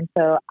time.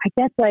 So I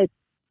guess like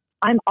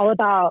I'm all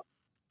about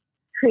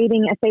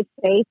creating a safe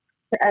space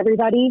for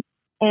everybody.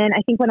 And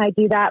I think when I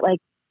do that, like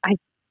I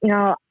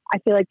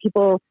feel like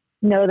people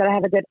know that I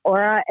have a good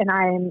aura and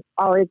I'm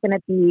always going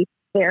to be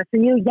there for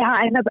you. Yeah,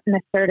 I'm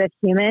an assertive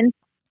human,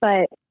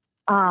 but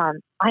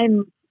I'm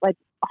like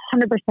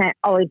 100%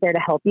 always there to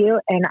help you.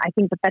 And I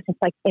think that's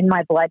just like in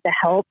my blood to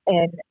help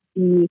and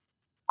be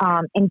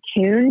in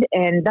tuned.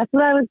 And that's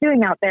what I was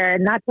doing out there.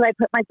 And that's what I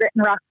put my Grit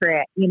and Rock for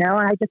it, you know,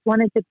 and I just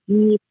wanted to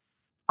be,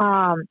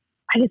 I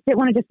just didn't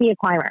want to just be a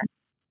climber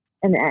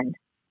in the end.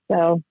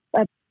 So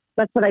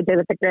that's what I did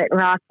with the Grit and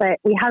Rock, but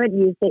we haven't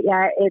used it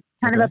yet. It's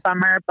kind of a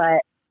bummer,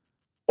 but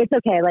it's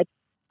okay. Like,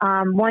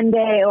 one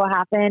day it will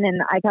happen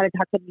and I got to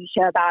talk to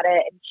Misha about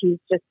it and she's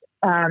just,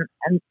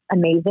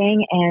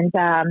 amazing. And,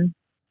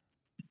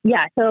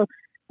 so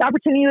the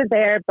opportunity was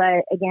there,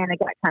 but again, it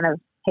got kind of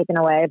taken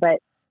away,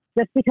 but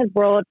just because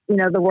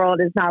the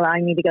world is not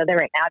allowing me to go there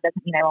right now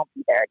doesn't mean I won't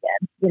be there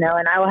again, you know,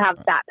 and I will have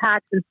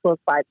backpacks and school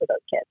supplies for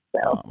those kids.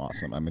 So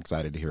awesome. I'm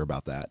excited to hear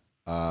about that.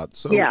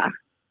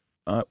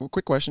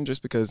 Quick question,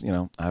 just because, you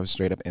know, I was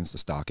straight up Insta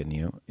stalking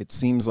you. It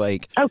seems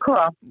like, oh,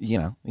 cool. You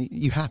know,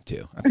 you have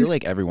to. I feel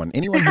like anyone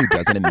who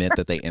doesn't admit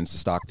that they Insta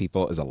stalk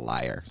people is a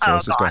liar. So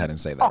let's just go ahead and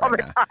say that all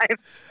right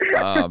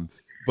now.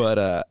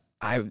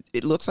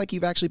 It looks like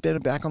you've actually been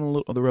back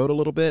on the road a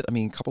little bit. I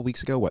mean, a couple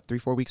weeks ago,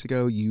 3-4 weeks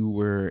ago, you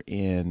were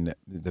in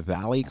the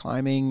valley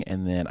climbing,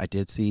 and then I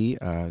did see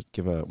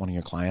give one of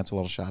your clients a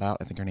little shout out.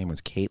 I think her name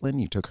was Caitlin.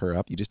 You took her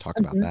up. You just talked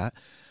about that.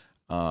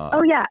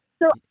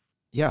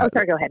 Yeah. Oh,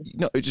 sorry, go ahead.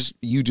 No,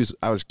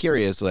 I was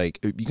curious, like,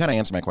 you kind of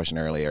answered my question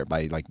earlier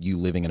by, like, you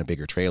living in a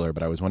bigger trailer,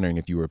 but I was wondering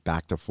if you were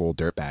back to full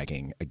dirt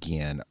bagging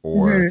again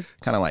or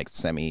kind of like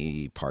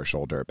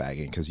semi-partial dirt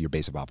bagging because your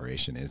base of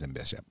operation is in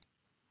Bishop.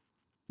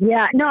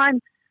 Yeah, no, I'm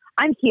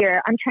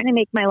here. I'm trying to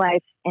make my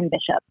life in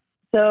Bishop.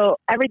 So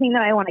everything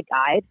that I want to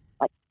guide,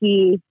 like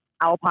ski,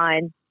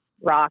 alpine,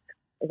 rock,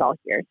 is all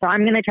here. So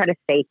I'm going to try to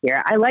stay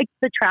here. I like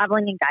the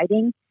traveling and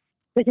guiding.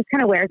 It just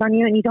kind of wears on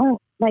you and you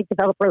don't, like,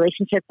 develop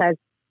relationships as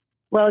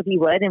well as you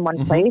would in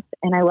one place.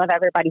 And I love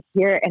everybody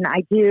here. And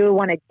I do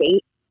want to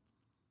date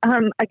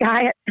a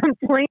guy at some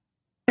point.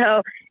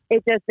 So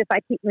it just, if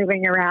I keep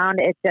moving around,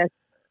 it just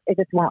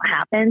won't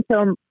happen.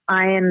 So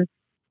I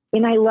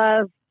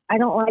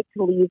don't like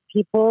to leave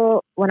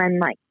people when I'm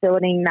like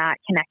building that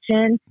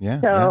connection.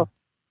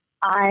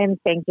 I'm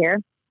staying here.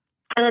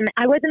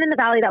 I wasn't in the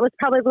valley. That was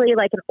probably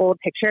like an old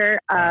picture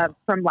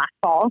from last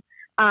fall.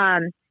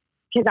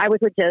 Because I was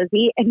with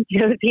Josie, and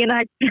Josie and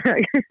I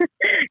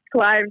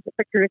climbed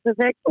the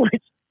crucifix,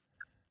 which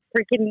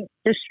freaking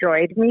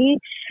destroyed me.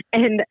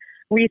 And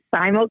we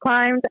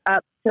simul-climbed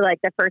up to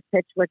like the first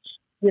pitch, which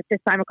you have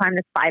to simul-climb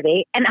this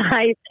 5.8. And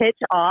I pitch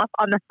off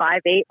on the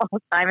 5.8 while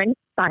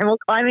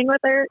simul-climbing with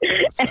her.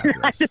 And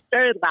I just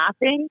started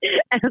laughing.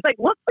 And I was like,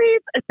 "What,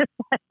 please?" And just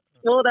like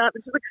pulled up.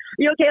 And she's like,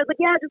 "You okay?" I was like,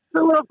 "Yeah, just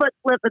a little foot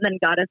slip." And then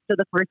got us to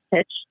the first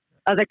pitch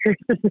of the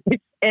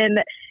crucifix. And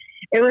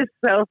it was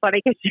so funny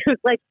because she was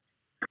like,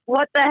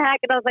 what the heck?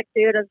 And I was like,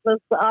 dude, I'm so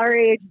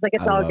sorry. She's like,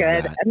 it's all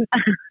good. That.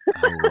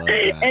 I love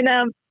that. And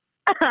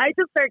I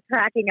just started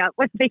cracking up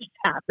when things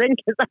happen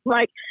because I'm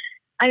like,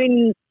 I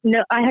mean,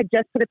 no, I had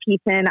just put a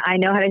piece in. I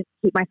know how to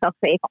keep myself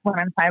safe when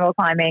I'm tribal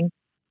climbing.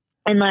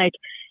 And like,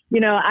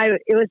 it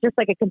was just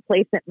like a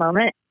complacent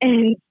moment.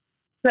 And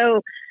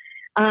so,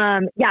 so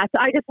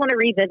I just want to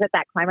revisit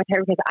that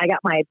Climactire because I got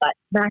my butt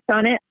smacked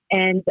on it.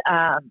 And,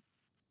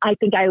 I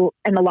think I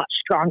am a lot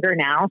stronger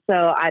now. So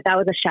that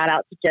was a shout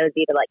out to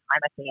Josie to like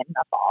climb with me in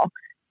the fall.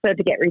 So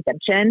to get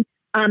redemption.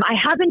 I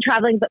have been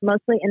traveling, but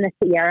mostly in the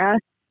Sierra,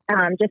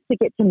 just to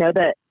get to know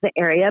the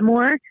area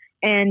more.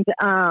 And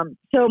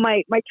so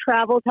my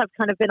travels have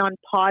kind of been on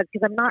pause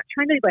because I'm not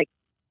trying to like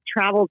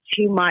travel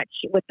too much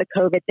with the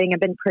COVID thing. I've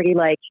been pretty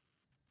like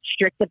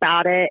strict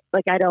about it.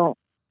 Like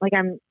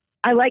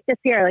I like the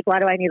Sierra. Like why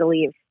do I need to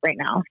leave right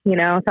now?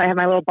 So I have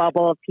my little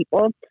bubble of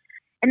people.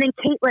 And then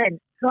Caitlin,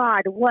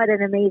 God, what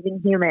an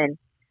amazing human.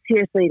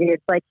 Seriously,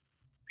 dude. Like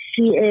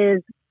she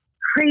is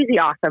crazy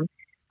awesome.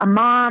 A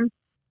mom,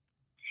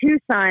 2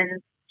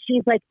 sons.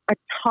 She's like a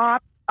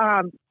top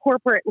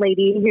corporate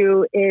lady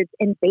who is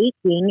in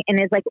baking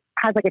and is like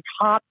has like a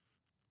top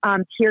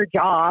tier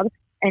job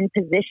and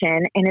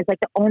position and is like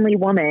the only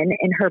woman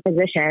in her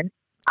position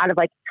out of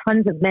like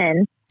tons of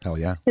men. Hell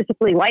yeah.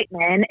 Specifically white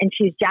men, and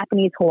she's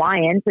Japanese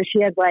Hawaiian, so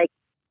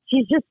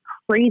she's just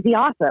crazy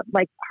awesome.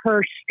 Like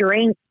her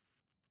strength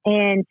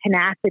and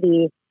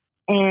tenacity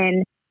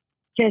and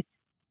just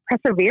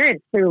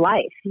perseverance through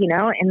life,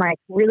 and like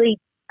really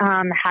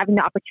having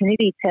the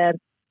opportunity to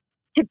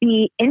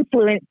be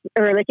influenced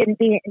or like and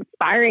be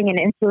inspiring and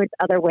influence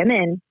other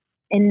women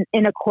in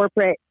a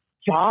corporate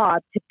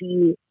job to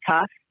be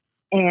tough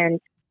and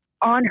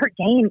on her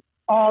game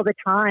all the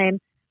time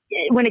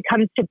when it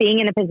comes to being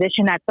in a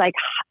position that's like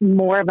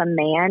more of a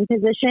man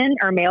position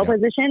or male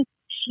position.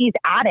 She's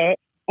at it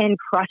and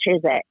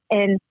crushes it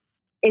and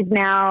is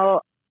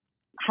now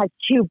has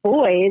 2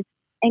 boys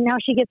and now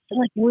she gets to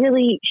like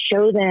really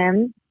show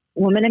them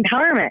woman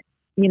empowerment,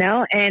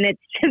 and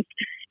it's just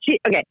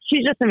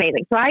she's just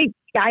amazing. So I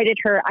guided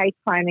her ice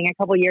climbing a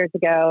couple years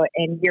ago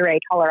in Ouray,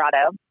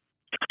 Colorado.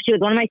 She was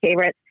one of my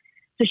favorites.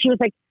 So she was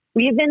like,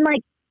 we've been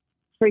like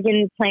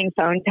freaking playing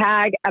phone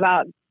tag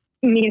about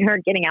me and her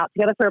getting out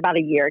together for about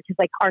a year because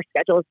like our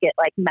schedules get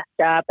like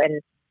messed up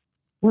and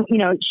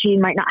she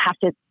might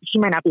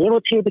not be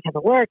able to because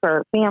of work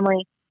or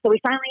family. So we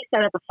finally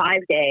set up a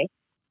 5-day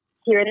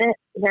here in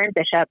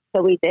Bishop.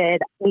 So we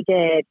did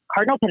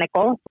Cardinal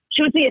Pinnacle.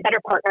 She would be a better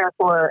partner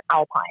for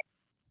Alpine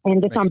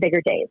and just on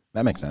bigger days.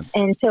 That makes sense.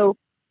 And so,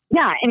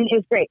 yeah, and it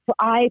was great. So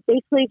I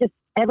basically just,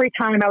 every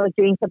time I was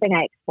doing something,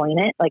 I explain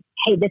it like,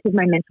 hey, this is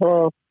my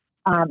mental,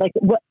 like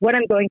what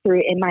I'm going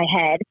through in my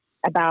head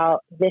about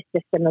this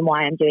system and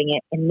why I'm doing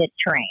it in this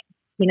terrain.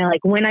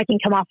 Like when I can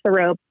come off the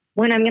rope,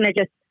 when I'm going to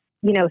just,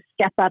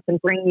 step up and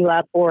bring you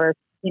up or,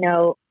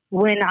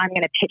 when I'm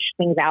going to pitch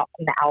things out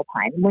in the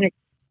Alpine, when it's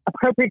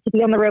appropriate to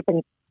be on the rope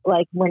and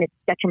like when it's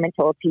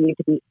detrimental to you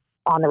to be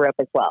on the rope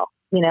as well,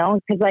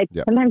 because like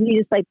sometimes you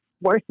just like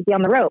worse to be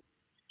on the rope.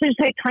 So just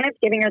like kind of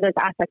giving her those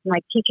aspects and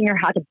like teaching her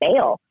how to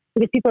bail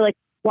because people are like,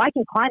 well, I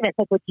can climb it. It's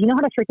like, well, do you know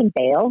how to freaking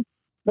bail?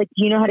 Like,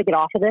 do you know how to get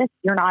off of this?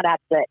 You're not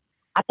at the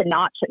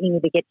notch that you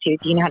need to get to.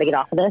 Do you know how to get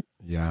off of this?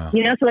 Yeah.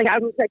 So like I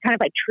was like, kind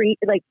of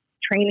like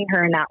training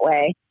her in that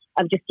way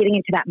of just getting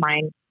into that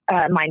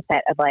mindset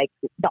of like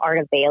the art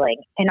of bailing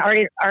and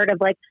art of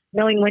like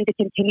knowing when to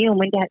continue and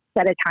when to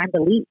set a time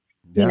to leave.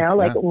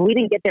 We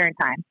didn't get there in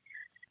time.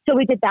 So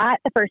we did that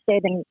the first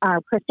day, then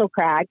Crystal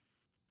Crag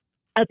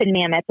up in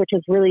Mammoth, which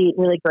was really,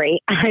 really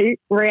great. I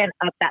ran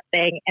up that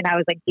thing and I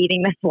was like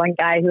beating this one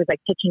guy who was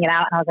like pitching it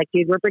out. And I was like,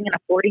 dude, we're bringing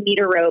a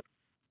 40-meter rope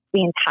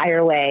the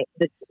entire way,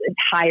 this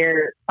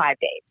entire 5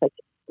 days. Like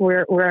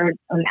we're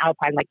on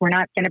Alpine. Like we're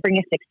not going to bring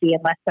a 60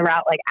 unless the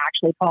route like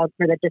actually calls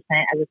for the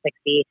descent as a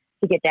 60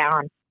 to get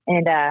down.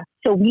 And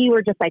so we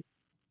were just like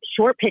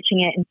short pitching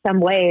it in some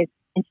ways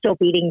and still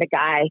beating the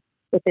guy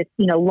with this,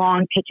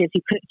 long pitches.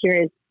 He couldn't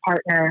hear his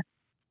partner.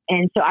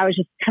 And so I was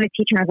just kind of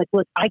teaching her. I was like,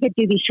 look, I could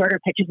do these shorter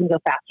pitches and go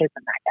faster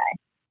than that guy.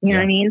 You know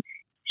what I mean?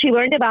 She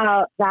learned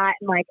about that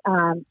and like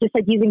just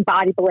like using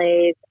body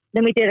blades.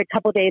 Then we did a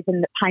couple days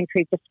in the Pine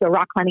Creek just to go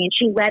rock climbing. And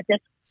she led this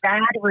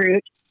rad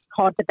route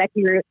called the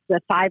Becky Route,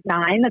 the 5-9.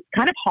 That's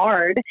kind of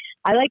hard.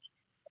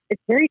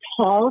 It's very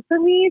tall for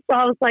me. So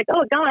I was like,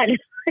 oh God,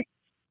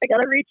 I got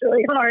to reach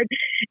really hard.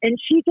 And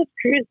she just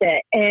cruised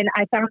it. And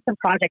I found some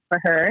projects for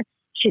her.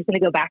 She's going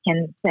to go back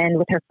and send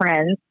with her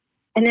friends.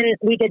 And then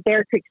we did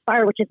Bear Creek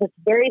Spire, which is this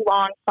very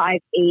long 5-8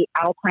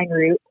 alpine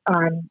route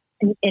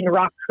in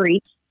Rock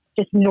Creek,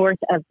 just north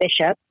of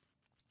Bishop.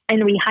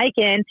 And we hike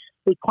in.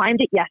 We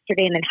climbed it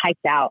yesterday and then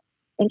hiked out.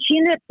 And she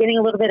ended up getting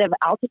a little bit of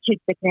altitude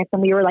sickness.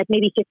 And we were like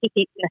maybe 50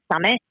 feet from the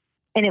summit.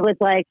 And it was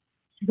like,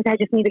 I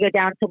just need to go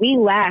down. So we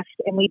left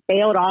and we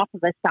bailed off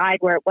of a side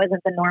where it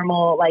wasn't the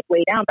normal like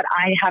way down. But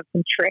I have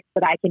some tricks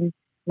that I can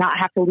not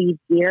have to leave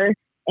gear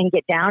and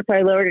get down. So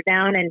I lowered her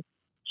down and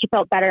she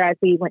felt better as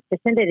we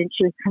descended. And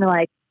she was kind of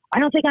like, I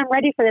don't think I'm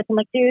ready for this. I'm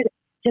like, dude,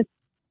 just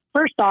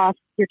first off,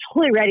 you're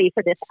totally ready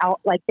for this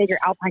bigger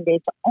alpine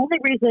days. The only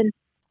reason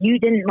you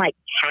didn't like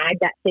tag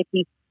that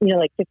 50,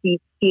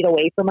 50 feet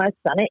away from us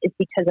summit is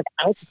because of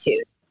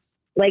altitude.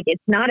 Like,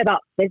 it's not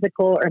about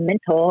physical or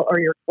mental or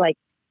your like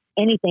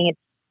anything. It's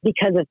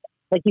because of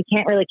like, you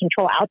can't really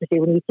control altitude.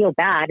 When you feel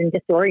bad and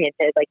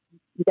disoriented, like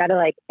you got to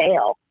like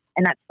bail,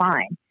 and that's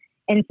fine.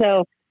 And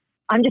so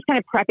I'm just kind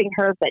of prepping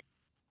her, but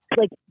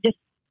like just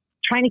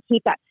trying to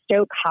keep that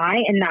stoke high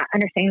and not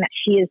understanding that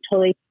she is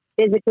totally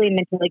physically and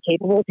mentally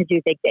capable to do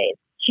big days.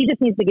 She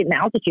just needs to get in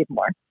altitude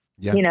more,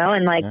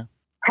 and like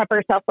prep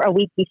herself for a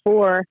week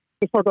before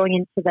going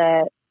into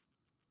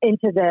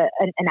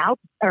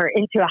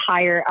a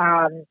higher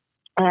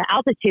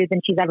altitude than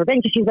she's ever been,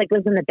 because she's like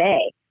lives in the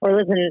Bay or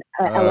lives in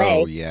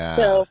LA. Yeah.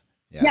 So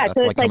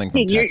so it's like,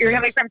 dude, you're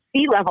coming from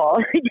sea level.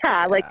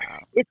 Like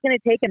it's gonna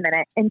take a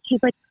minute. And she's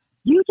like,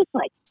 you just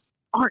like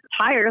aren't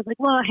tired. I was like,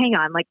 well, hang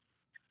on. Like,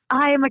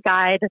 I am a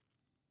guide.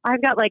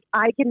 I've got like,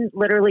 I can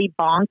literally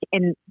bonk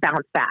and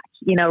bounce back,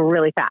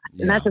 really fast.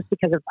 And that's just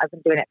because I've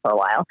been doing it for a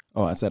while.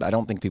 Oh, I said, I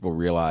don't think people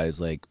realize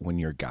like when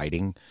you're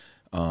guiding,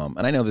 and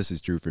I know this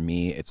is true for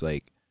me. It's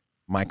like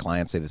my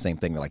clients say the same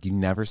thing. They're like, you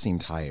never seem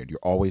tired. You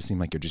always seem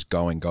like you're just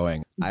going.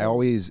 Mm-hmm. I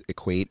always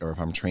equate, or if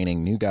I'm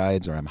training new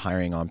guides or I'm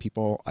hiring on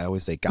people, I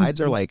always say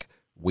guides are like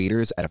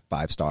waiters at a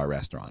 5-star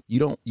restaurant. You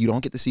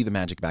don't get to see the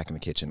magic back in the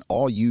kitchen.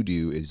 All you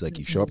do is like,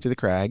 you show up to the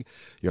crag,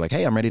 you're like,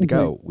 hey, I'm ready to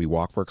go. We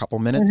walk for a couple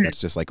minutes.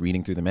 That's just like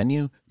reading through the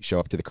menu. You show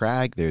up to the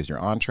crag, there's your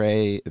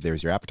entree,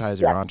 there's your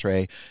appetizer, your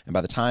entree. And by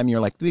the time you're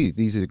like,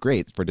 these are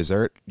great for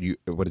dessert,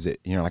 what is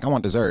it? You're like, I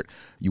want dessert.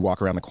 You walk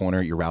around the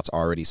corner, your route's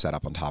already set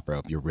up on top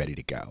rope. You're ready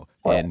to go.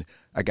 And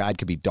a guide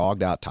could be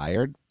dogged out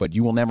tired, but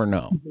you will never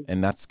know.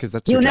 And that's because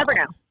that's your job. You'll never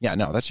know. Yeah,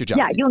 no, that's your job.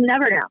 Yeah, you'll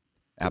never know.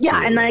 Absolutely.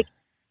 Yeah, and like,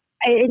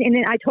 and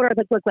then I told her, I was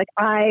like, look, like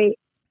I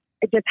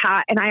just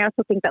have, and I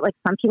also think that like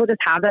some people just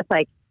have this,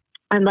 like,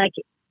 I'm like,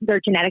 their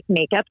genetic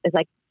makeup is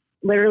like,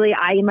 literally,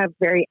 I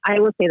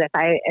will say this,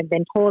 I have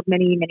been told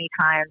many, many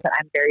times that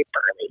I'm very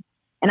burly.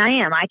 And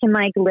I am. I can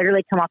like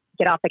literally get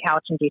off the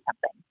couch and do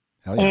something.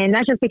 Hell yeah. And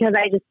that's just because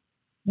I just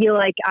feel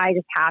like I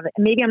just have it.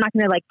 Maybe I'm not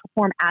going to like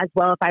perform as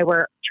well if I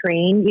were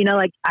trained,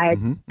 like I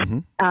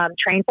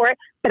trained for it,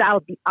 but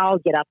I'll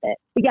get up it.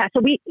 But yeah,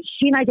 so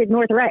she and I did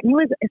North Red, and it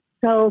was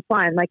so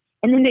fun. Like,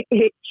 and then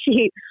it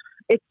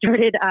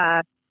started,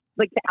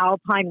 like the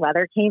alpine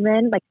weather came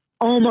in like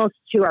almost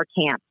to our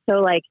camp. So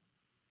like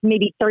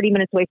maybe 30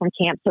 minutes away from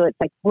camp. So it's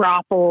like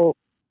raffle.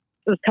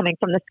 It was coming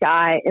from the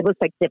sky. It looks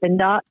like Dippin'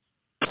 Dots,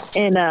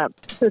 and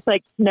so it's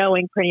like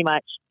snowing pretty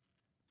much.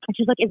 And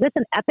she's like, is this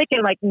an epic? And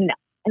I'm like, no.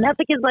 And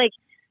epic is like,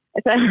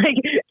 so I'm like,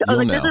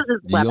 this is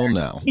this weather. You'll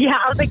know. Yeah,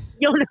 I was like,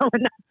 you'll know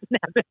when that's an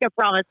epic, I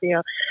promise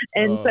you.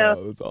 And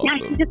so, awesome. yeah,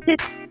 she just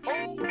did.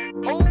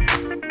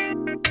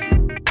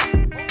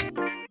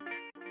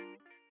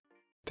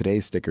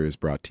 Today's sticker is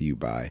brought to you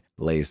by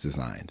Lays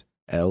Designs,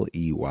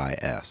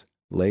 Leys.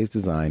 Lays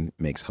Design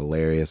makes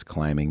hilarious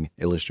climbing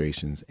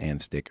illustrations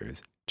and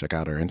stickers. Check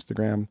out her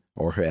Instagram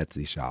or her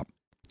Etsy shop.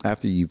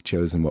 After you've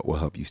chosen what will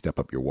help you step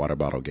up your water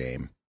bottle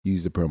game,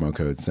 use the promo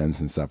code Sends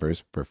and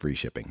Suffers for free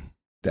shipping.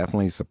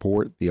 Definitely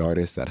support the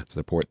artists that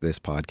support this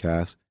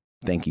podcast.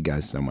 Thank you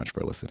guys so much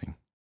for listening.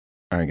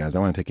 All right, guys, I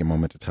want to take a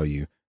moment to tell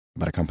you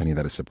about a company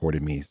that has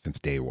supported me since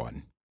day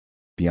one,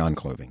 Beyond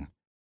Clothing.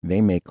 They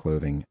make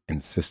clothing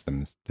and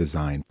systems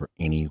designed for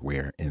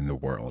anywhere in the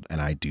world, and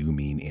I do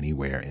mean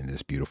anywhere in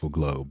this beautiful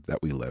globe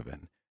that we live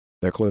in.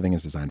 Their clothing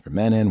is designed for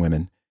men and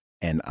women,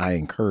 and I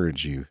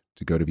encourage you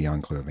to go to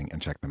Beyond Clothing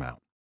and check them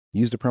out.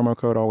 Use the promo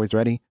code Always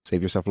Ready,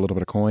 save yourself a little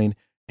bit of coin,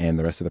 and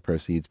the rest of the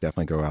proceeds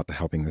definitely go out to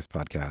helping this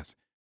podcast.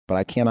 But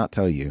I cannot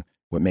tell you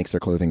what makes their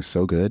clothing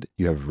so good.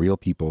 You have real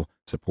people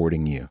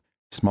supporting you.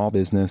 Small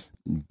business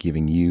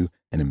giving you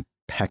an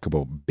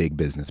impeccable big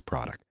business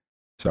product.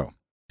 So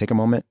take a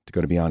moment to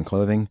go to Beyond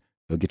Clothing.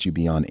 They'll get you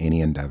beyond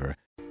any endeavor.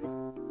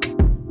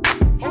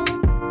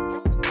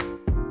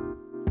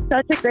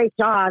 Such a great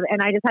job.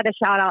 And I just had to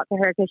shout out to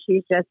her because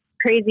she's just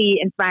crazy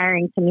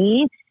inspiring to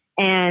me.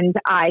 And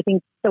I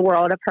think the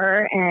world of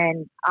her,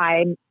 and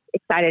I'm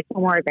excited for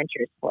more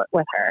adventures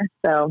with her.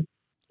 So,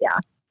 yeah.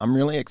 I'm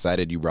really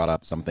excited you brought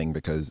up something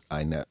because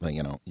I know,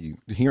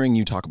 hearing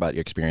you talk about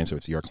your experience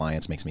with your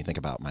clients makes me think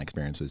about my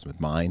experiences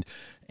with mine.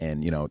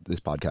 And, this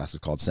podcast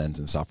is called Sends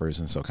and Suffers.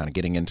 And so kind of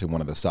getting into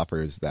one of the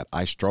suffers that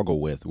I struggle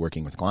with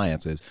working with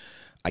clients is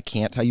I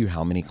can't tell you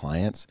how many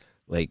clients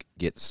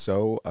get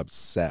so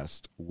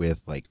obsessed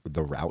with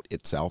the route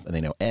itself, and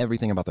they know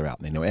everything about the route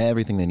and they know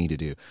everything they need to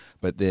do.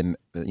 But then,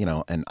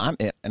 and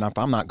if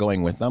I'm not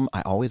going with them,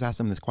 I always ask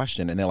them this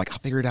question and they're like, I'll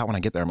figure it out when I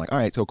get there. I'm like, all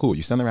right, so cool.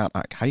 You send the route. All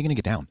right, how are you going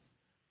to get down?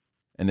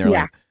 And they're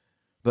like,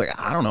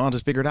 I don't know. I'll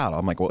just figure it out.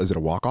 I'm like, well, is it a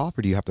walk off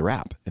or do you have to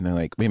wrap? And they're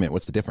like, wait a minute,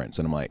 what's the difference?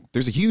 And I'm like,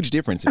 there's a huge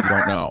difference if you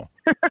don't know.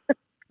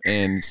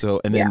 And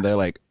so, and then they're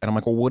like, and I'm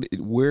like, well,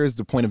 where's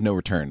the point of no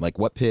return? Like,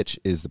 what pitch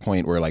is the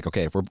point where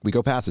okay, if we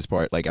go past this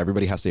part,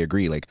 everybody has to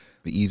agree, the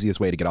easiest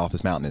way to get off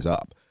this mountain is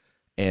up.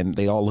 And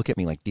they all look at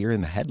me like deer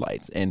in the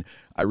headlights. And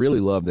I really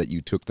love that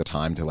you took the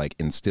time to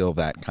instill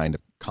that kind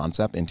of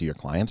concept into your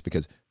clients,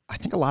 because I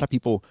think a lot of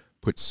people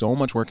put so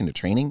much work into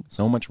training,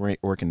 so much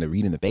work into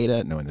reading the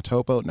beta, knowing the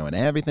topo, knowing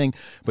everything,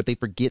 but they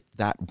forget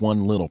that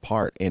one little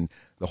part. And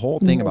the whole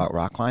thing about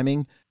rock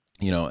climbing,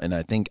 and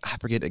I think, I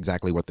forget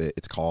exactly what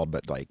it's called,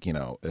 but like,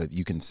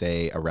 you can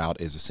say a route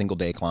is a single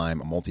day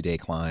climb, a multi-day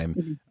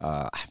climb.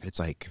 It's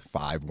like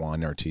 5,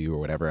 1 or 2 or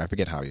whatever. I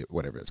forget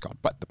whatever it's called.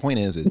 But the point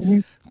is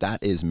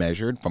that is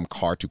measured from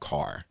car to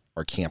car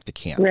or camp to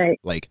camp. Right.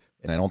 Like,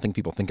 and I don't think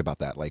people think about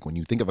that. Like when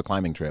you think of a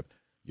climbing trip,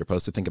 you're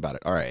supposed to think about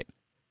it. All right,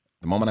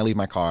 the moment I leave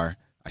my car,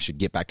 I should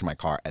get back to my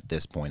car at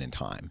this point in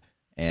time.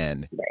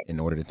 And in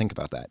order to think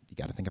about that, you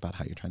got to think about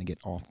how you're trying to get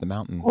off the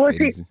mountain. Well,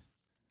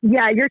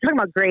 yeah, you're talking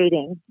about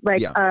grading,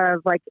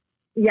 so like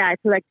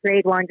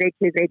grade 1, grade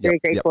 2, grade 3,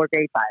 grade 4,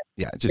 grade 5.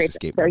 Yeah, just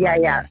escape. So I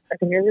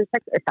think yours is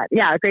 5.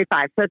 Yeah, grade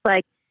 5. So it's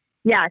like,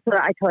 yeah, so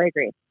I totally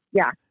agree.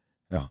 Yeah.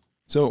 Yeah.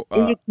 So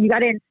you got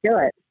to instill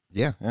it.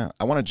 Yeah.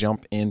 I want to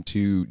jump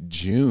into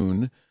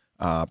June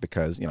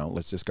because,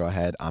 let's just go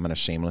ahead. I'm going to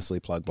shamelessly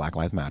plug Black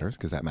Lives Matters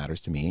because that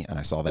matters to me. And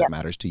I saw that it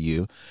matters to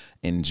you.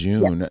 In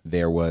June,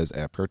 there was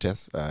a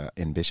protest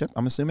in Bishop,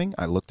 I'm assuming.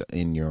 I looked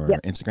in your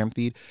Instagram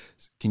feed.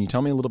 Can you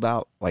tell me a little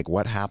about like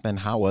what happened?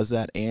 How was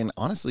that? And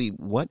honestly,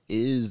 what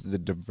is the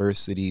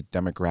diversity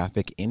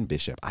demographic in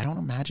Bishop? I don't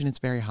imagine it's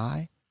very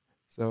high.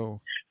 So.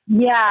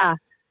 Yeah.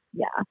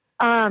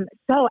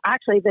 So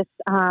actually this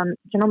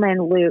gentleman,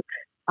 Luke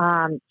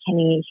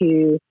Kinney,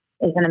 who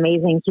is an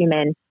amazing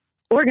human,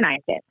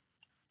 organized it.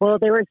 Well,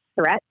 there were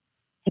threats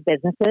to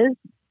businesses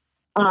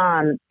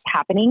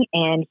happening,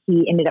 and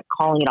he ended up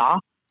calling it off.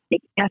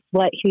 But guess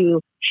what?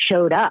 Who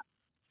showed up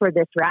for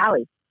this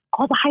rally?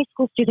 All the high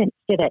school students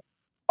did it.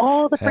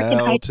 All the freaking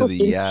high school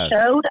students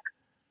showed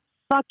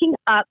fucking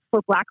up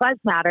for Black Lives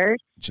Matter.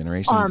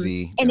 Generation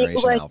Z,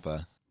 Generation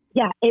Alpha.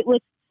 Yeah, it was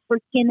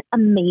freaking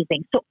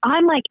amazing. So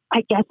I'm like,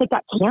 I guess it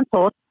got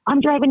canceled.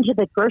 I'm driving to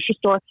the grocery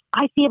store.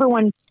 I see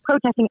everyone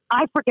protesting.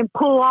 I freaking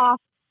pull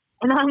off.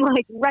 And I'm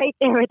like right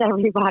there with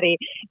everybody,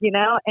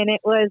 and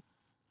it was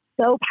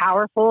so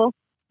powerful.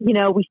 We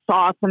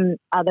saw some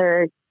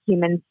other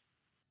humans,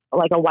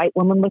 like a white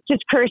woman was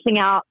just cursing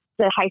out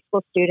the high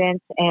school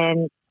students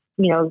and,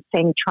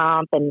 saying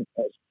Trump and,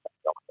 oh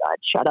God,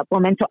 shut up,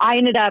 woman. So I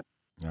ended up,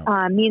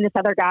 me and this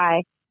other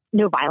guy,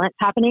 no violence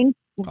happening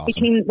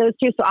between those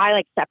two. So I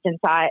stepped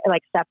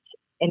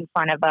in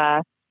front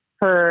of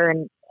her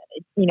and,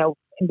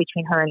 in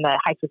between her and the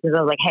high school students.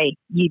 I was like, hey,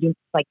 you do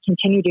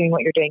continue doing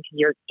what you're doing because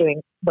you're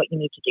doing what you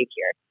need to do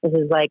here. This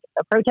is like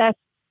a protest.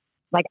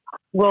 Like,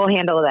 we'll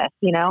handle this,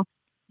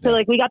 So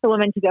we got the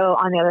woman to go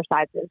on the other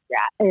side. It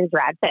was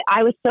rad. But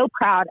I was so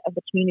proud of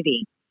the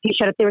community who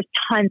showed up. There was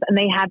tons, and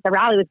the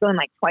rally was going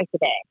twice a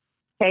day.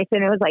 Okay. So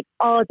it was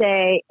all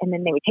day, and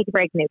then they would take a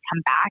break and they would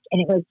come back,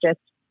 and it was just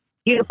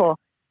beautiful.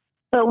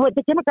 So what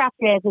the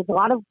demographic is a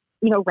lot of,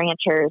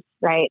 ranchers,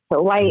 right?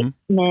 So white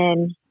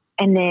men,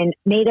 and then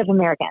Native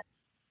Americans.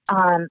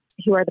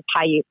 Who are the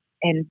Paiutes,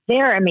 and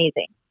they're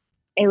amazing.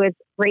 It was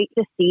great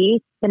to see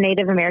the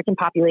Native American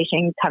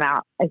population come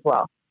out as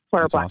well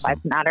for Black Lives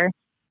Matter.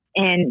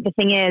 And the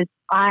thing is,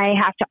 I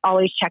have to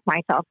always check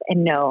myself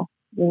and know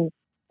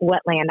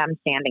what land I'm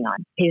standing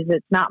on, because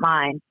it's not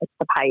mine, it's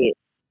the Paiutes.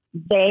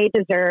 They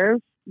deserve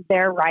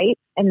their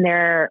rights and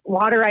their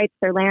water rights,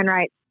 their land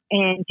rights,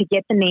 and to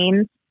get the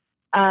names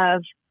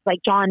of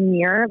John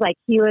Muir,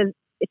 he was,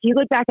 if you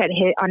look back at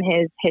on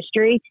his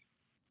history,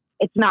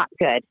 it's not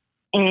good.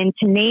 And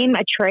to name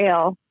a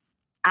trail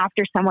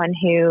after someone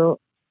who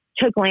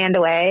took land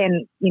away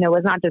and,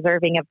 was not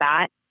deserving of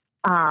that,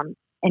 and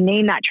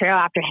name that trail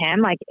after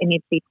him, it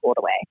needs to be pulled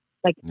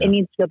away. It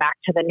needs to go back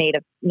to the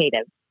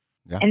natives.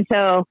 Yeah. And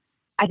so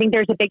I think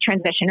there's a big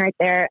transition right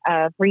there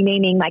of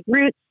renaming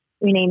routes,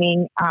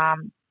 renaming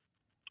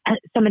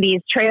some of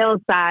these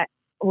trails that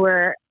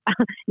were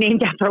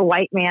named after a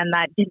white man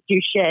that didn't do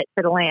shit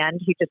for the land.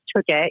 He just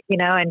took it,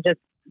 and just,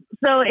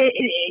 so it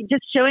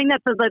just showing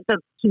that the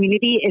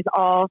community is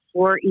all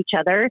for each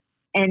other,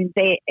 and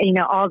they,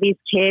 all these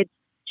kids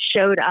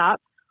showed up,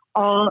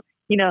 all,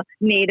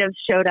 natives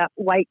showed up,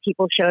 white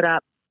people showed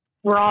up.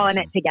 We're all in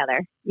it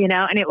together,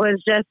 and it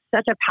was just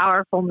such a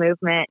powerful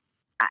movement.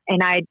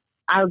 And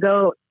I'll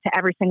go to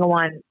every single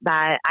one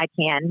that I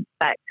can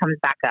that comes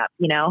back up.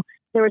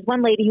 There was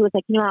one lady who was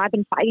like, I've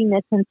been fighting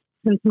this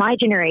since my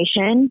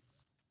generation.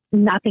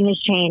 Nothing has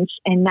changed.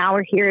 And now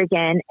we're here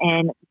again.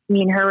 And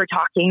me and her were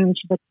talking, and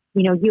she's like,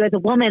 you as a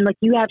woman,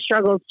 you have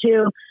struggles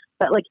too,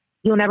 but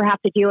you'll never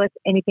have to deal with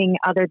anything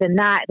other than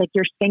that.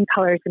 Your skin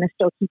color is going to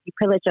still keep you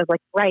privileged. I was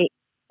like, right.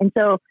 And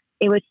so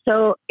it was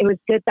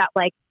good that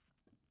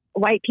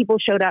white people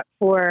showed up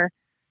for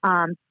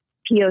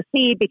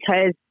POC,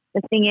 because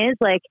the thing is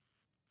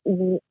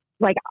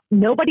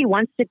nobody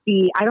wants to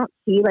be, I don't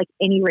see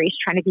any race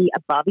trying to be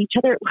above each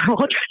other.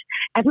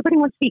 Everybody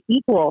wants to be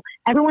equal.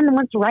 Everyone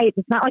wants rights.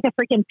 It's not like a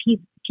freaking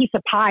piece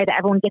of pie that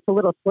everyone gets a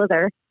little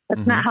slither.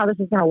 That's not how this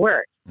is going to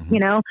work,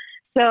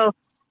 So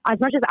as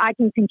much as I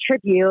can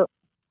contribute,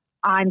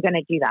 I'm going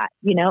to do that,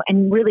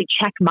 and really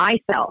check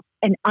myself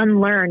and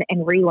unlearn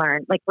and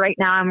relearn. Right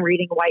now I'm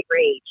reading White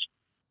Rage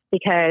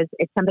because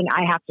it's something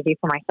I have to do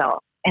for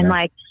myself. And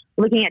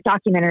looking at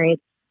documentaries,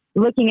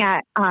 looking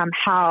at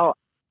how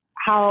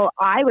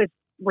I was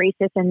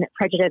racist and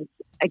prejudiced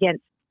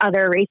against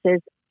other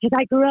races because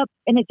I grew up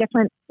in a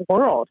different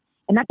world,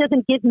 and that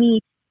doesn't give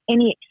me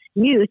any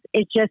excuse.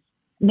 It's just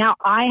now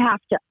I have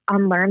to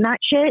unlearn that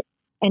shit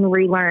and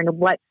relearn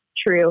what's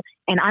true.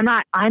 And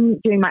I'm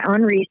doing my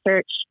own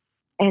research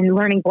and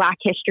learning Black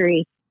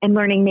history and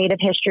learning Native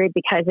history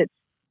because it's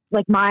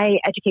like my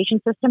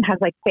education system has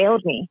like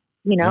failed me,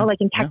 you know, like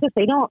in Texas,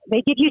 they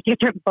give you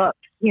different books,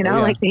 you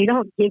know, like they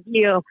don't give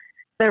you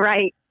the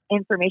right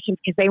information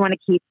because they want to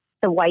keep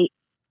the white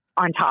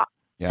on top.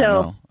 Yeah, so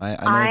no, I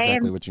know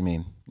exactly what you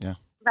mean. Yeah.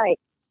 Right.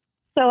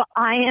 So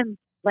I am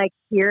like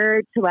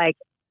here to like,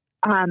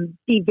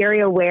 be very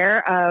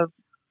aware of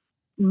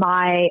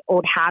my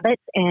old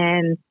habits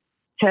and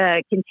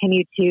to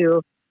continue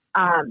to,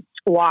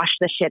 squash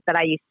the shit that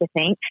I used to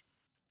think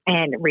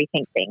and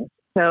rethink things.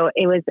 So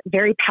it was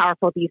very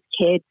powerful. These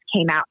kids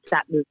came out to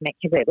that movement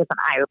because it was an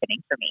eye opening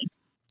for me.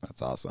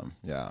 That's awesome.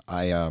 Yeah.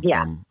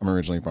 I'm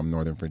originally from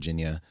Northern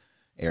Virginia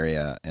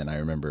area, and I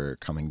remember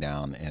coming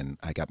down and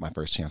I got my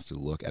first chance to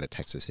look at a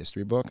Texas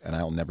history book, and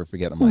I'll never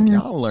forget. I'm like,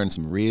 y'all learn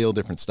some real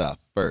different stuff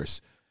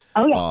first.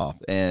 Oh yeah.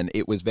 And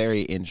it was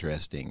very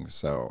interesting.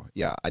 So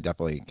yeah, I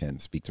definitely can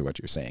speak to what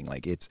you're saying.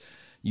 Like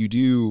you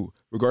do,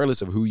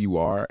 regardless of who you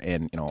are.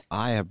 And, you know,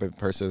 I have been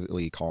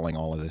personally calling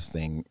all of this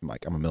thing,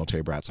 like I'm a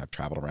military brat, so I've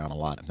traveled around a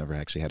lot. I've never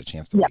actually had a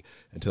chance to like,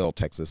 until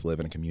Texas live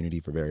in a community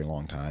for a very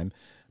long time.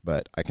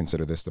 But I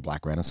consider this the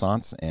Black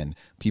Renaissance, and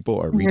people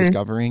are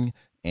rediscovering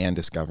and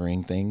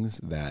discovering things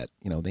that,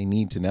 you know, they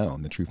need to know,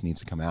 and the truth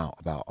needs to come out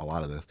about a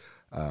lot of this.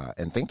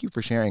 And thank you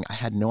for sharing. I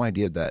had no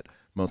idea that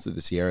most of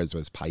the Sierras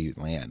was Paiute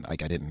land.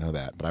 Like I didn't know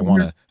that, but I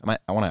want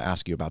to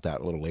ask you about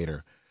that a little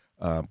later.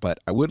 But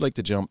I would like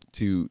to jump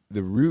to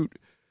the route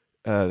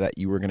that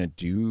you were going to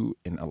do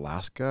in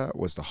Alaska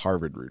was the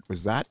Harvard route.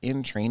 Was that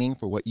in training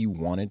for what you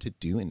wanted to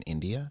do in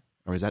India,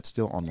 or is that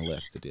still on the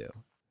list to do?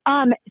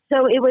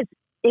 So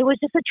it was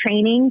just a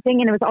training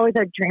thing, and it was always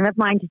a dream of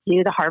mine to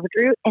do the Harvard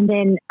route. And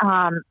then,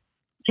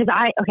 so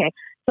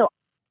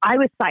I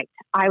was psyched.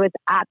 I was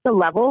at the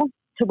level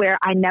to where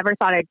I never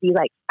thought I'd be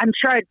like, I'm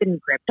sure I'd been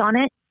gripped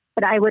on it,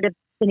 but I would have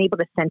been able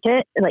to send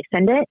it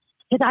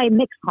because I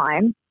mix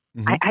climb,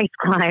 I ice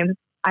climb,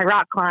 I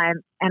rock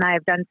climb, and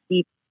I've done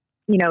steep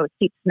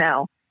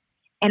snow.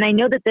 And I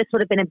know that this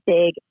would have been a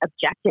big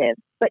objective,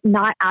 but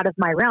not out of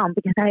my realm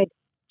because I had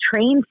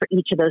trained for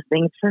each of those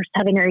things for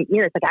 7 or 8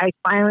 years. Like I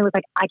finally was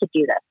like, I could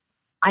do this.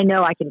 I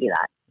know I can do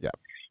that. Yeah.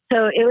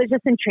 So it was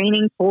just in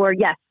training for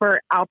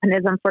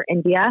alpinism for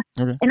India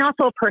and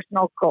also a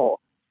personal goal.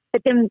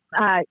 But then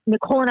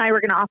Nicole and I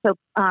were going to also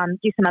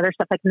do some other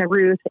stuff like in the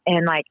Ruth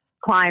and like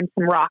climb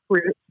some rock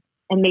routes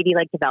and maybe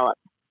like develop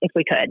if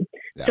we could.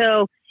 Yeah.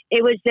 So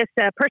it was just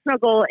a personal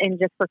goal and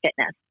just for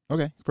fitness.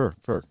 Okay,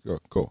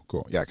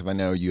 cool. Yeah, because I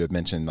know you have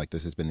mentioned like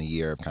this has been the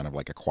year of kind of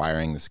like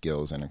acquiring the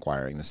skills and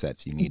acquiring the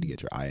sets you need to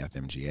get your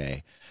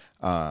IFMGA.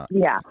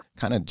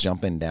 Kind of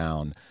jumping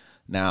down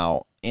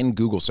now in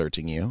Google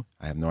searching you.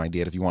 I have no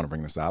idea if you want to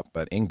bring this up,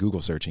 but in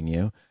Google searching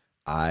you,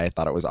 I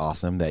thought it was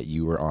awesome that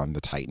you were on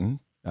the Titan,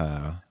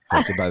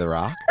 hosted by The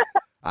Rock.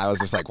 I was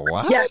just like,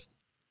 what? Yes.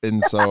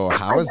 And so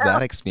how was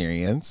that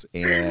experience?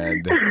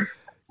 And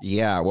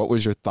yeah, what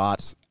was your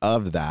thoughts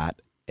of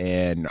that?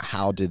 And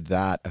how did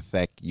that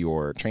affect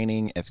your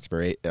training?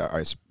 Did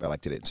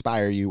it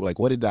inspire you? Like,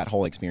 what did that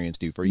whole experience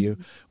do for you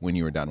when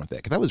you were done with it?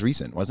 Because that was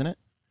recent, wasn't it?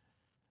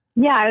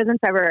 Yeah, it was in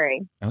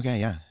February. Okay,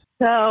 yeah.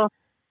 So,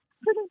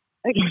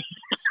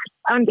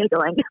 I'm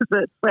giggling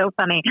because it's so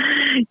funny.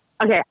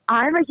 Okay,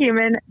 I'm a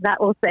human that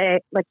will say,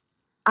 like,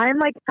 I'm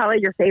like probably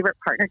your favorite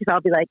partner because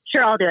I'll be like,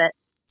 sure, I'll do it.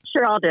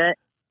 Sure, I'll do it.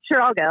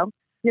 Sure, I'll go.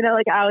 You know,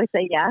 like I always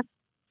say yes.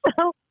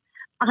 So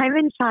I'm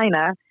in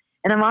China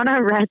and I'm on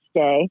a rest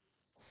day.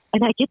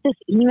 And I get this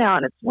email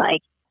and it's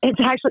like,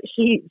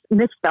 she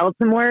misspelled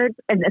some words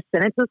and the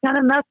sentence was kind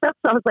of messed up.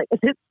 So I was like, is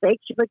this fake?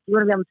 She's like, do you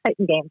want to be on the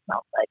Titan Games? And I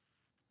was like,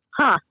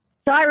 huh.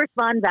 So I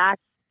respond back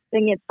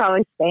thinking it's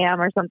probably spam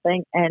or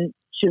something. And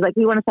she's like,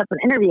 we want to set up an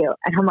interview.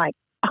 And I'm like,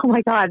 oh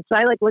my God. So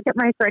I like look at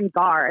my friend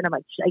Gar and I'm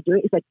like, should I do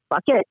it? He's like,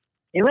 fuck it,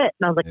 do it.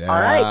 And I was like, all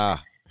right.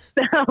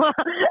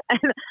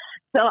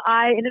 So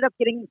I ended up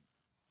getting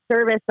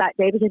service that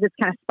day because it's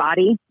kind of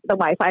spotty, the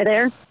Wi-Fi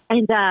there.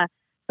 And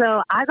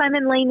so as I'm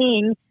in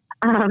Liaoning,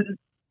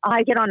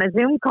 I get on a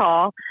Zoom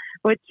call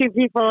with two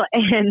people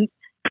and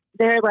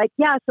they're like,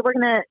 yeah, so we're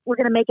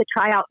going to make a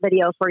tryout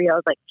video for you. I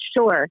was like,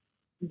 sure.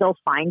 They'll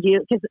find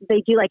you because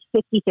they do like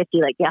 50-50.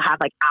 Like they'll have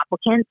like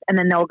applicants and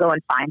then they'll go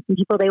and find some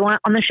people they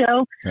want on the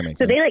show.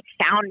 So they like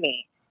found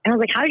me and I was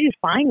like, how did you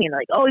find me? And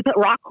they're like, oh, we put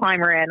rock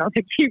climber in. I was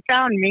like, you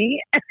found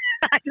me.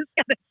 I just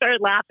kind of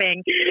started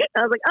laughing.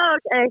 I was like, oh,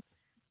 okay.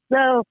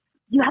 So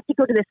you have to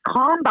go to this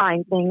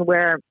combine thing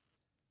where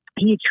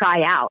you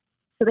try out.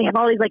 So they have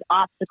all these like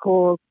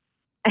obstacles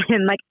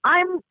and like,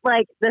 I'm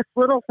like this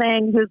little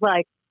thing who's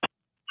like,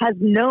 has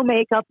no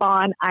makeup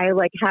on. I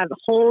like have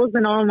holes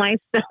in all my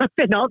stuff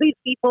and all these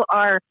people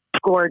are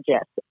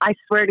gorgeous. I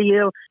swear to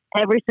you,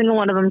 every single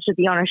one of them should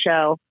be on a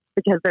show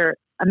because they're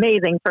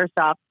amazing first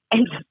off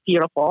and just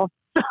beautiful.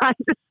 So I'm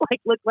just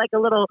like look like a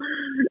little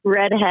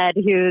redhead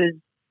who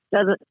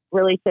doesn't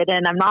really fit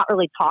in. I'm not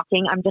really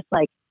talking. I'm just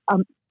like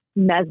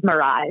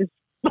mesmerized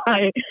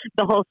by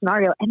the whole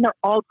scenario, and they're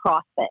all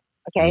CrossFit.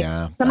 Okay,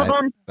 Yeah, some of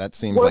them that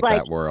seems were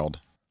like that world.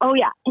 Oh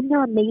yeah, and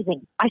they're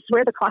amazing. I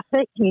swear the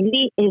CrossFit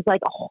community is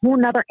like a whole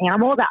nother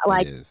animal that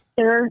like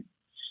they're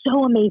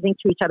so amazing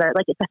to each other.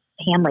 Like it's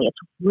a family. It's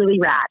really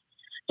rad.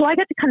 So I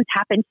got to kind of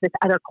tap into this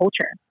other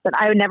culture that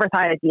I never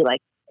thought I'd be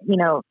like,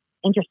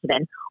 interested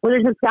in. Well,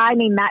 there's this guy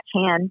named Matt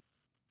Chan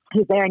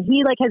who's there, and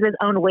he like has his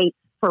own weight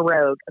for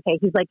Rogue. Okay,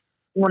 he's like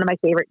one of my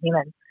favorite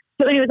humans.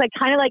 So anyways, I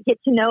kind of like get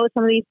to know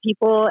some of these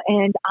people,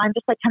 and I'm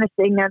just like kind of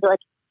sitting there. They're like,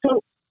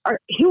 "So,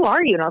 who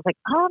are you?" And I was like,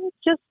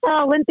 just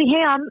Lindsay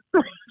Ham,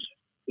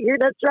 here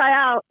to try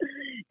out.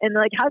 And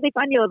they're like, "How'd they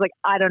find you?" I was like,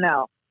 "I don't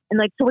know." And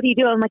like, "So what do you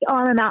do?" I'm like, "Oh,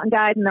 I'm a mountain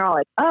guide." And they're all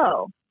like,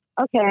 "Oh,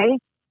 okay."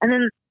 And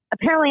then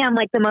apparently I'm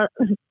like the most.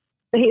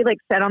 He like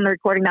said on the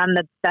recording that I'm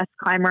the best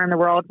climber in the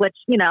world, which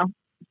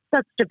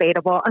that's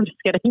debatable. I'm just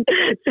kidding.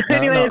 So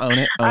anyways, no, own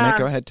it.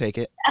 Go ahead, take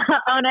it.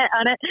 own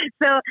it.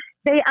 So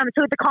they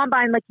so at the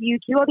combine, like you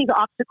do all these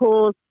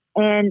obstacles,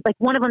 and like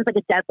one of them's like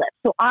a deadlift.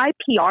 So I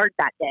PR'd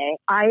that day.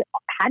 I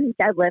hadn't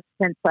deadlift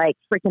since like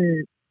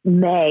freaking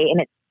May,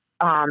 and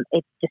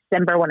it's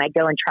December when I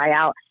go and try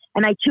out.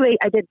 And I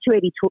did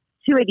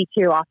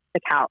 282 off the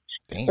couch.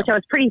 Damn. Which I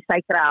was pretty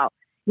psyched about.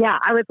 Yeah,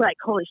 I was like,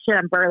 holy shit,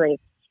 I'm burly.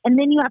 And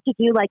then you have to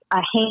do like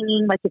a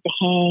hanging, like it's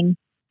a hang.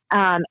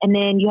 And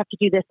then you have to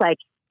do this like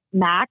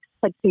max,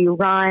 like so you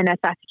run as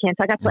fast as you can.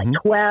 So I got to like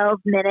 12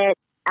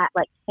 minutes at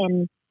like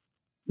 10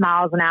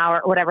 miles an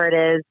hour, whatever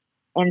it is.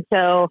 And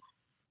so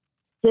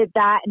did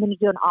that, and then you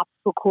do an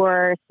obstacle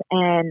course,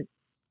 and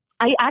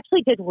I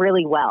actually did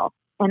really well.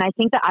 And I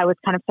think that I was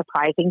kind of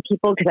surprising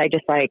people because I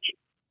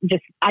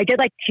I did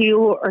like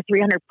 200 or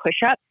 300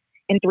 push-ups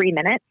in 3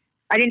 minutes.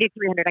 I didn't do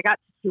 300. I got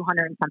to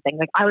 200 and something.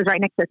 Like I was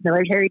right next to this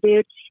military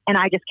dude, and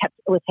I just kept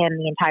with him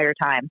the entire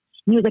time.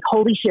 And he was like,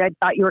 "Holy shit, I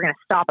thought you were going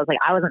to stop." I was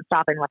like, "I wasn't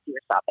stopping unless you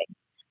were stopping."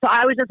 So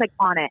I was just like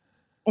on it.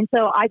 And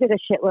so I did a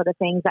shitload of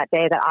things that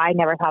day that I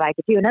never thought I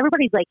could do. And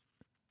everybody's like,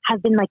 has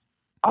been like,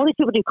 all these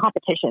people do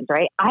competitions,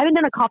 right? I haven't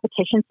done a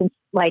competition since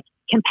like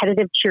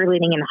competitive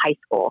cheerleading in high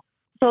school.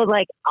 So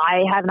like,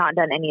 I have not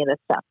done any of this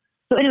stuff.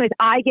 So anyways,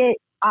 I get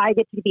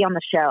to be on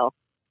the show.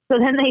 So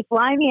then they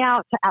fly me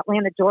out to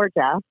Atlanta,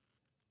 Georgia.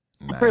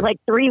 Nice. For like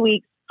 3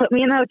 weeks, put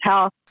me in the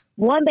hotel.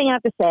 One thing I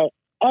have to say,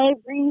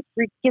 every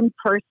freaking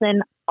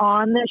person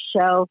on the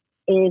show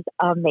is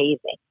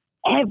amazing.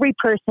 Every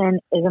person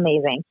is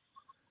amazing.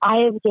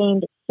 I have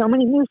gained so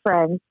many new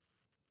friends,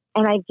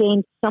 and I've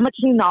gained so much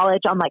new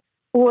knowledge on like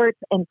sports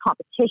and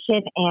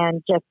competition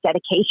and just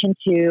dedication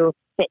to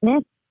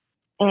fitness.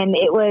 And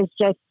it was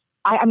just,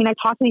 I mean, I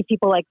talk to these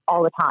people like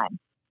all the time.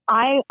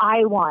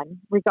 I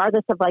won,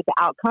 regardless of like the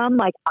outcome,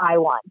 like I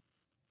won.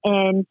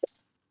 And,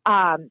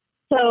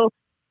 so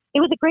it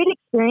was a great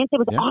experience. It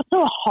was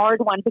also a hard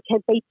one because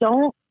they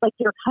don't like,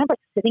 you're kind of like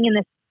sitting in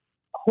this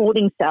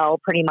holding cell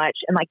pretty much.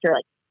 And like, you're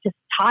like just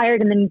tired.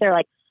 And then they're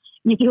like,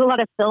 you do a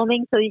lot of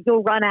filming. So you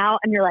go run out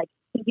and you're like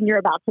thinking you're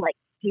about to like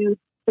do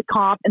the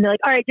comp, and they're like,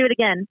 all right, do it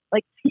again.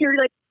 Like you're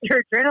like,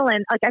 your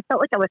adrenaline. Like I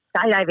felt like I was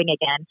skydiving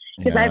again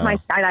because I have my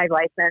skydive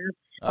license.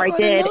 Or I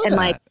did. And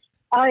like,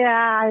 oh yeah,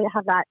 I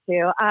have that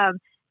too.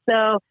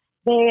 So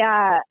they,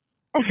 I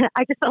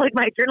just felt like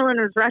my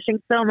adrenaline was rushing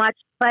so much,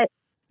 but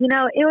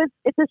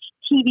it's a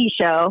TV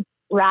show.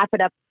 Wrap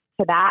it up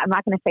to that. I'm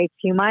not going to say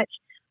too much,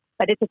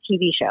 but it's a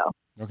TV show.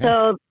 Okay.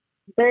 So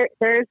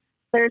there's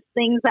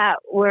things that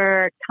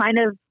were kind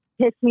of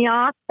pissed me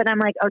off, but I'm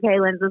like, okay,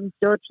 Linz, this is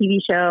still a TV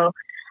show.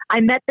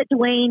 I met the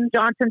Dwayne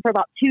Johnson for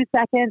about 2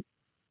 seconds,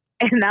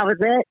 and that was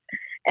it.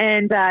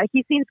 And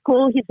he seems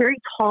cool. He's very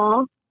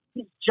tall.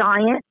 He's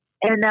giant.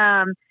 And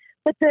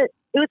but it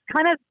was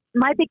kind of,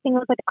 my big thing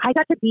was like I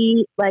got to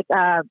be like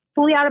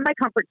fully out of my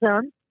comfort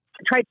zone.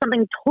 Tried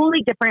something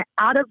totally different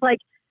out of like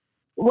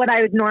what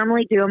I would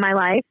normally do in my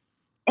life.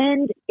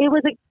 And it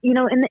was like, in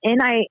the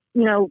end,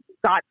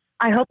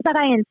 I hope that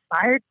I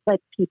inspired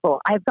like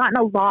people. I've gotten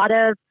a lot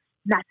of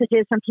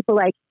messages from people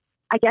like,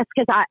 I guess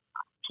because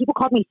people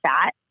called me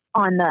fat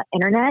on the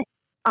internet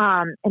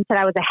and said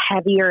I was a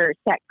heavier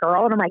set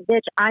girl. And I'm like,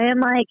 bitch, I am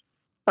like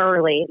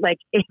burly. Like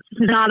it's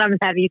not, I'm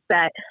heavy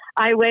set.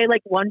 I weigh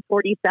like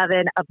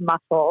 147 of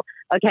muscle.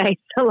 Okay.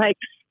 So like,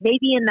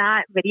 maybe in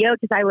that video,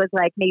 because I was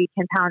like maybe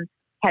 10 pounds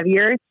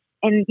heavier,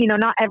 and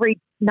not every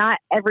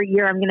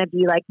year I'm going to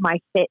be like my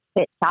fit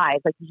size.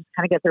 Like you just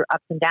kind of go through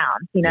ups and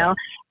downs, Yeah.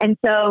 And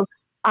so,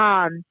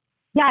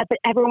 but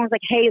everyone was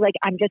like, hey, like,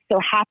 I'm just so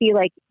happy.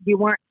 Like you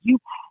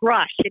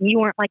crushed, and you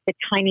weren't like the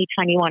tiny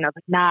one. I was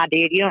like, nah,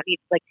 dude, you don't need,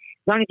 like,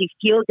 as long as you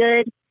feel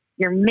good,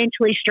 you're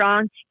mentally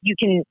strong, you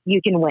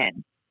can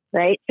win.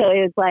 Right. So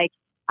it was like,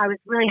 I was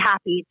really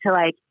happy to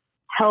like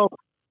help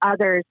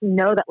others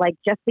know that like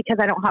just because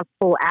I don't have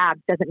full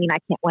abs doesn't mean I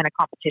can't win a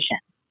competition.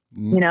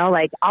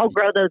 Like I'll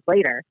grow those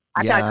later.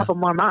 I've got a couple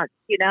more months,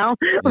 Yeah,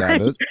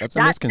 that's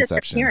a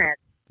misconception.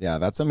 Yeah,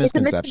 that's a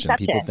misconception.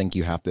 People think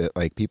you have to,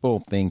 like,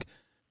 people think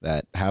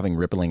that having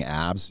rippling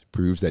abs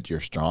proves that you're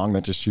strong.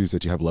 That just shows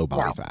that you have low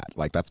body fat.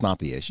 Like that's not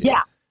the issue.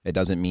 Yeah. It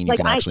doesn't mean you Like,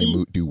 can I actually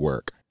eat- do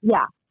work.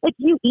 Yeah. Like,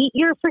 you eat,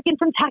 you're freaking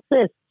from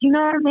Texas. You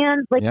know what I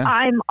mean? Like, Yeah.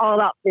 I'm all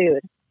about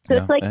food. So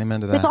Yeah, it's like,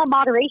 amen to it's that. all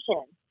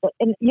moderation.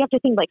 And you have to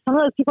think, like, some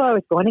of those people I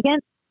was going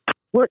against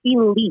were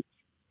elite.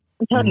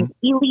 I'm telling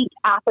you, elite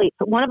athletes.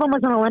 One of them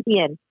was an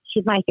Olympian.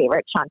 She's my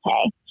favorite,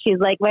 Shantae. She's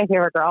like my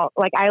favorite girl.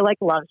 Like, I like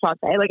love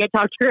Shantae. Like, I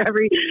talk to her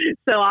every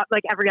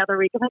other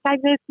week. I'm like, I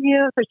miss you.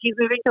 So she's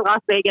moving to Las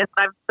Vegas.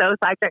 And I'm so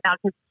psyched right now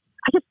because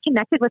I just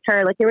connected with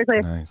her. Like, there was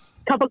a Nice.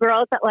 couple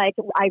girls that like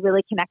I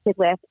really connected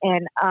with,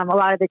 and a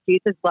lot of the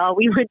dudes as well.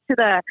 We went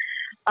to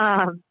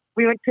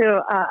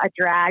a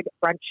drag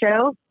brunch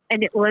show,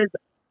 and it was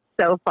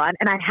so fun.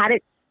 And I had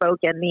it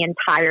spoken the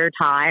entire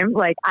time.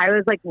 Like, I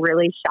was like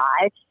really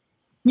shy.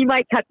 You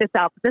might cut this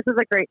out, but this is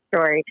a great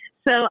story.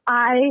 So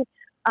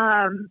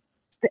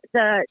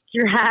the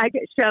drag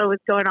show was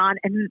going on,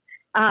 and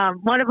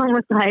one of them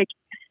was like,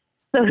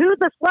 "So who's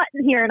the slut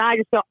in here?" And I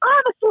just go,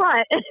 "I'm a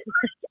slut." And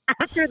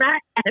after that,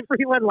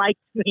 everyone likes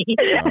me.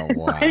 Oh,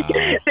 wow. Like,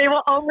 they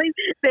will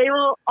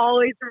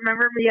always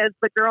remember me as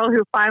the girl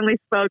who finally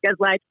spoke as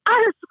like,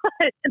 "I'm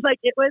a slut." It's like,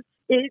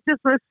 it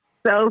just was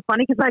so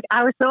funny because like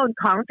I was so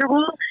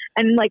uncomfortable,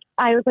 and like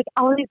I was like,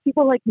 all these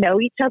people like know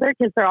each other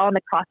because they're all in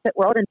the CrossFit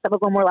world, and some of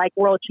them were like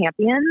world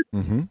champions.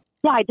 Mm-hmm.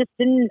 Yeah, I just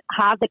didn't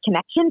have the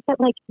connection, but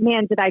like,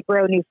 man, did I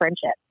grow new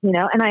friendships, you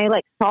know? And I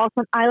like saw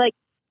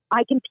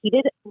I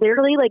competed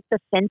literally like the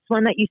fence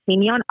one that you see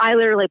me on. I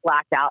literally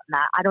blacked out in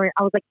that. I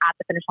was like at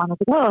the finish line. I was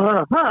like,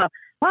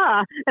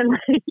 whoa, and like,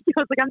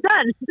 I was like, I'm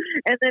done.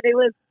 And then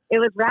it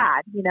was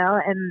rad, you know?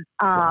 And,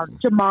 awesome.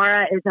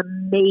 Jamara is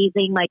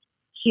amazing. Like,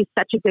 she's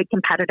such a good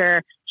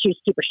competitor. She's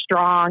super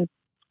strong.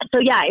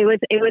 So yeah, it was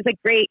a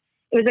great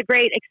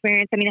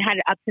experience. I mean, it had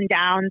ups and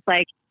downs,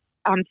 like,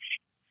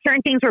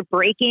 certain things were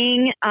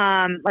breaking,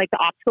 like the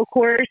obstacle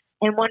course,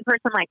 and one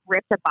person like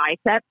ripped a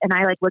bicep, and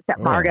I like looked at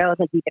Margot. I was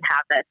like, "You can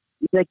have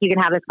this. Like, you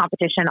can have this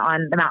competition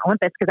on the Mount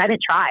Olympus," because I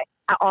didn't try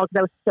at all because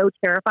I was so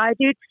terrified,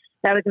 dude,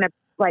 that I was gonna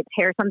like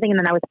tear something, and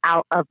then I was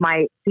out of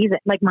my season.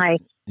 Like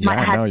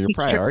your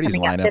priorities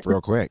line up real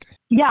quick.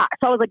 Yeah,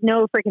 so I was like,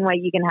 "No freaking way,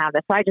 you can have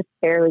this." So I just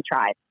barely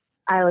tried.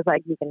 I was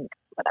like, "You can,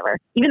 whatever."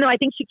 Even though I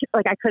think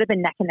I could have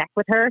been neck and neck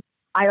with her.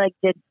 I like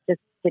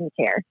didn't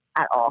care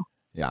at all.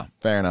 Yeah,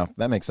 fair enough.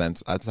 That makes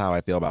sense. That's how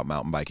I feel about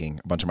mountain biking.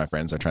 A bunch of my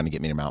friends are trying to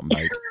get me to mountain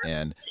bike,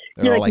 and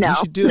they're all like, no. "You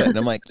should do it." And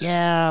I'm like,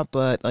 "Yeah,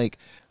 but like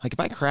if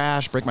I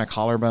crash, break my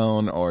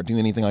collarbone, or do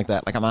anything like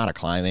that, like I'm out of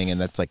climbing,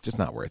 and that's like just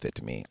not worth it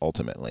to me.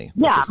 Ultimately,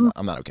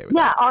 I'm not okay with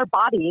that." Yeah, our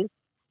bodies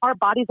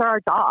are our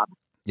job.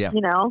 Yeah,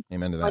 you know,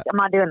 amen to that. Like, I'm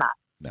not doing that.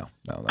 No.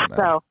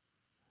 So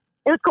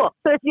it was cool.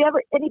 So if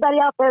anybody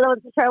out there that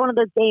wants to try one of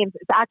those games,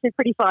 it's actually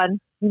pretty fun.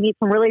 You meet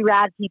some really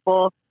rad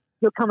people.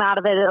 You'll come out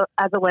of it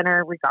as a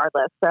winner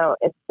regardless. So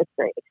it's a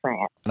great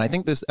experience. And I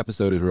think this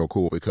episode is real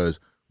cool because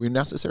we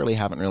necessarily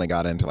haven't really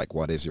got into like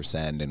what is your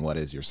send and what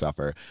is your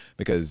suffer,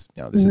 because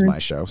this is my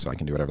show, so I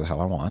can do whatever the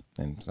hell I want.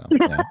 And so,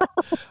 yeah.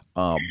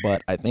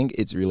 But I think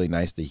it's really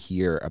nice to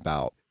hear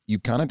about,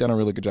 you've kind of done a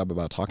really good job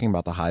about talking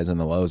about the highs and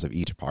the lows of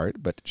each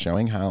part, but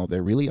showing how they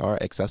really are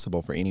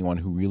accessible for anyone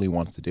who really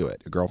wants to do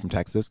it. A girl from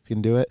Texas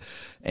can do it.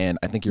 And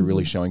I think you're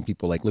really showing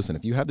people like, listen,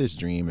 if you have this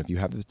dream, if you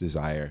have this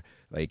desire,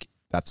 like,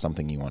 that's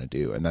something you want to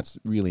do. And that's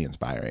really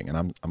inspiring. And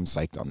I'm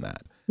psyched on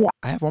that. Yeah.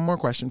 I have one more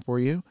question for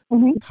you.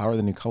 Mm-hmm. How are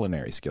the new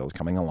culinary skills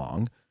coming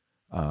along?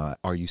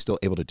 Are you still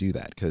able to do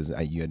that? Because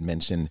you had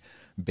mentioned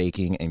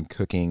baking and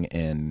cooking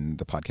in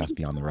the podcast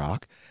Beyond the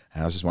Rock.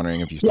 And I was just wondering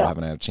if you still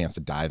haven't had a chance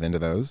to dive into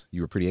those. You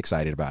were pretty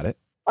excited about it.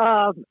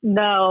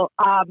 No,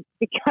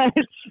 because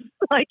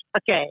like,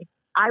 okay,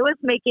 I was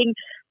making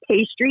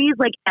pastries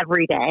like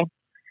every day.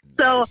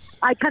 So Nice.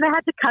 I kind of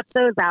had to cut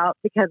those out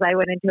because I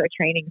went into a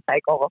training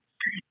cycle.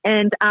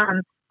 And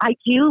I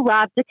do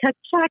love to cook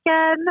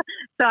chicken.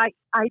 So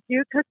I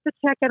do cook the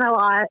chicken a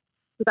lot.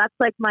 So that's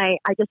like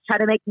I just try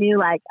to make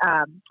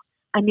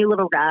a new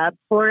little rub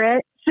for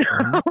it. So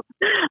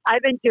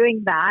I've been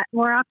doing that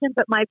more often,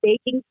 but my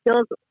baking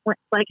skills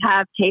like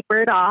have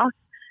tapered off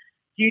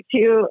due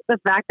to the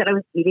fact that I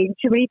was eating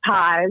too many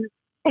pies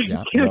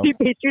and too many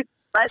pastries.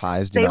 But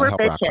pies do not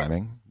help rock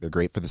climbing. They're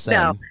great for the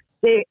sand.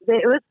 No, it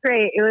was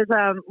great. It was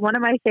one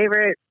of my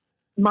favorite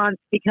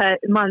months because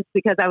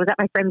I was at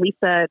my friend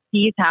Lisa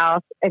T's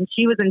house, and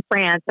she was in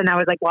France, and I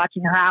was like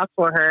watching her house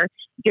for her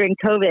during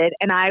COVID,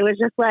 and I was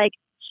just like,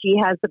 she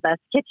has the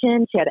best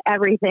kitchen. She had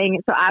everything.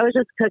 So I was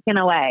just cooking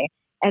away.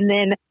 And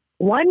then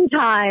one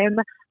time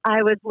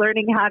I was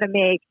learning how to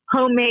make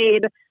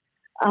homemade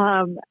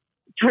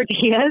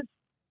tortillas,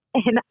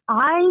 and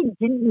I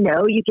didn't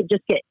know you could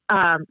just get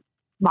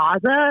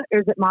maza, or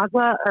is it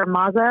maza or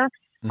maza?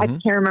 I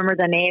can't remember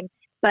the name,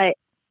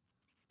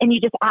 and you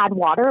just add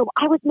water.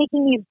 I was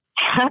making these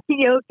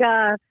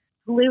tapioca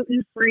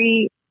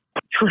gluten-free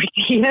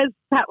tortillas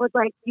that was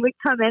like, you would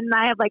come in and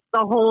I have like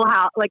the whole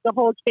house, like the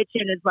whole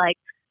kitchen is like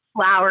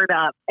floured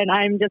up, and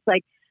I'm just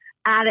like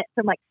at it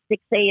from like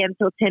 6 a.m.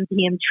 till 10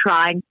 p.m.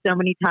 trying so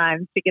many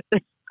times to get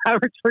this flour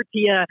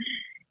tortilla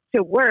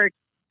to work.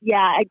 Yeah,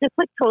 I just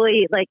like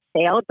totally like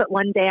failed, but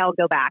one day I'll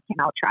go back and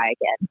I'll try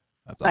again.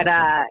 That's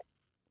awesome.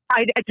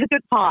 I took a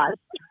pause.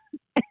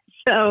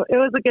 So it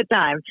was a good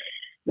time.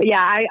 But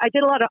yeah, I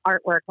did a lot of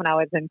artwork when I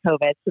was in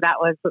COVID. So that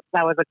was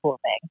a cool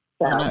thing.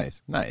 So, Oh,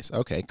 nice.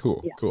 Okay,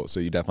 cool, yeah. cool. So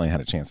you definitely had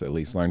a chance to at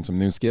least learn some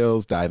new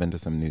skills, dive into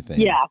some new things.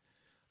 Yeah.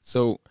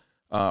 So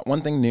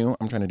one thing new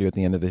I'm trying to do at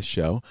the end of this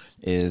show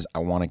is I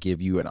want to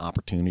give you an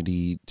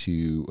opportunity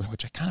to,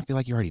 which I kind of feel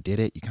like you already did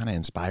it. You kind of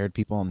inspired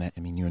people, and that,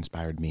 I mean, you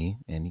inspired me,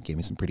 and you gave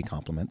me some pretty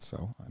compliments,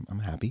 so I'm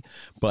happy.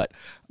 But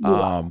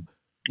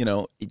you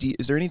know,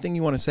 is there anything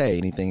you want to say?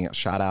 Anything,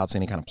 shout outs,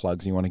 any kind of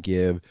plugs you want to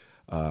give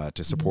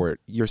to support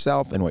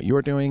yourself and what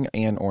you're doing,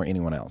 and or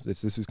anyone else?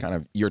 This is kind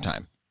of your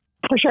time.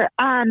 For sure.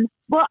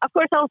 Well, of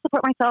course, I'll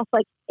support myself.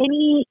 Like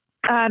any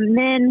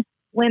men,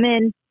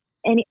 women,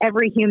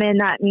 every human.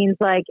 That means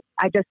like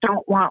I just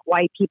don't want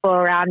white people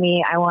around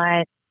me. I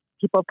want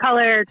people of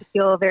color to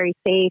feel very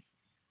safe.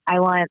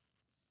 I want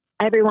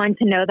everyone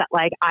to know that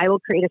like I will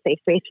create a safe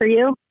space for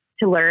you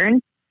to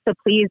learn. So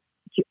please,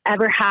 if you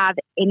ever have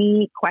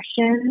any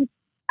questions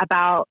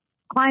about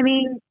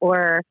climbing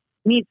or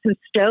need some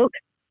stoke,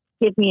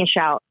 give me a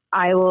shout.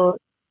 I will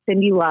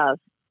send you love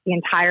the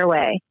entire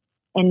way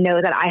and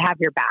know that I have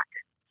your back.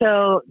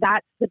 So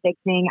that's the big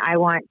thing. I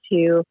want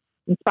to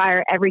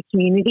inspire every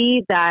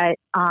community that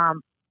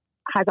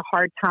has a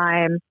hard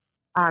time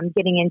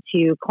getting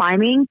into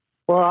climbing.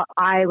 Well,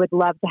 I would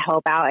love to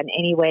help out in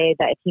any way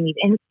that if you need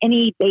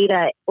any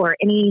data or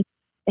any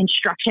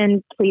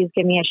instruction, please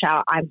give me a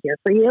shout. I'm here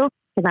for you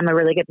because I'm a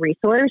really good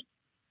resource.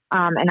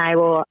 And I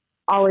will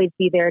always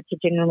be there to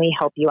genuinely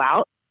help you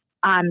out.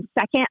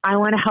 Second, I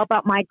want to help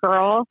out my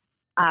girl,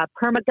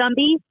 Perma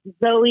Gumby,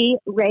 Zoe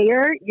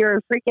Rayer. You're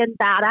a freaking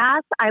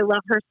badass. I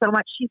love her so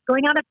much. She's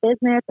going out of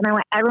business and I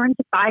want everyone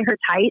to buy her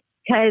tights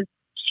because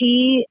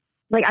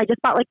I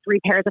just bought like 3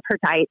 pairs of her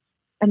tights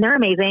and they're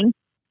amazing.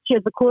 She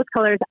has the coolest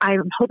colors.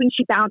 I'm hoping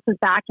she bounces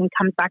back and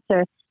comes back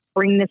to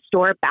bring this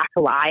store back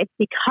alive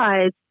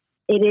because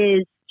she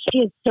is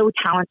so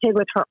talented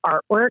with her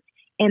artwork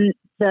and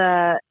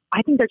I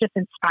think they're just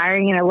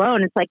inspiring and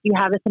alone. It's like you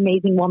have this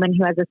amazing woman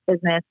who has this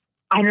business.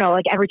 I don't know,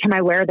 like every time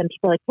I wear them,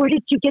 people are like, where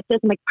did you get this?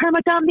 I'm like, Perma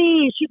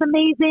Gumby, she's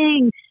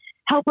amazing.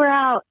 Help her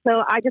out.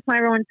 So I just want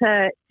everyone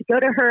to go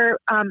to her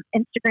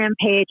Instagram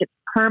page. It's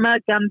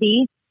Perma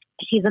Gumby.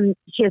 She has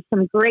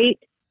some great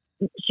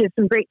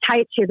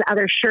tights. She has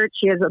other shirts.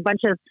 She has a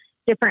bunch of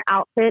different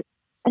outfits.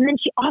 And then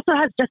she also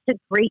has just a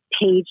great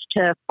page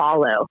to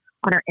follow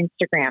on her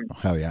Instagram. Oh,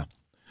 hell yeah.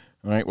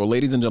 All right. Well,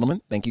 ladies and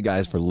gentlemen, thank you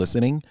guys for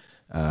listening.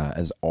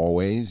 As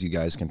always, you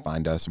guys can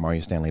find us at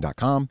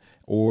mariostanley.com,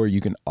 or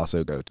you can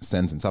also go to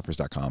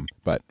sensandsuffers.com.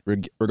 But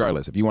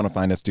regardless, if you want to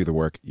find us, do the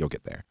work, you'll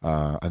get there.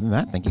 Other than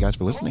that, thank you guys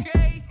for listening.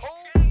 Okay.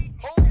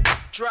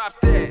 Drop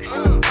that.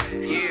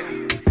 Yeah.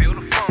 Feel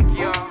the funk,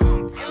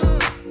 y'all.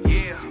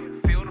 Yeah.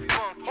 Feel the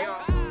funk,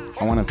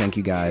 y'all. I want to thank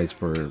you guys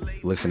for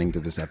listening to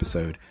this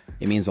episode.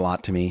 It means a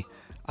lot to me.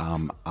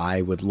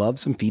 I would love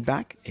some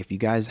feedback. If you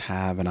guys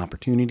have an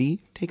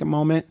opportunity, take a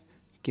moment.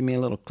 Give me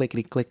a little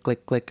clickety click,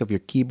 click, click of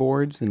your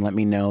keyboards and let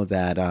me know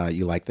that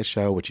you like the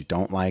show, what you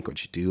don't like,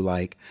 what you do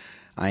like.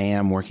 I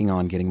am working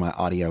on getting my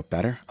audio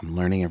better. I'm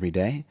learning every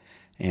day,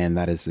 and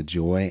that is the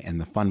joy and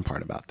the fun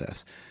part about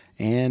this.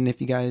 And if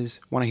you guys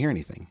want to hear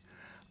anything,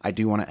 I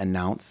do want to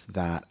announce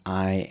that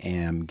I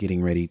am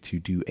getting ready to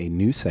do a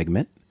new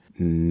segment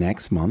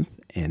next month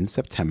in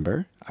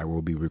September. I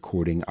will be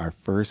recording our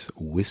first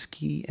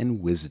Whiskey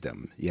and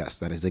Wisdom. Yes,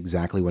 that is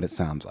exactly what it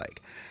sounds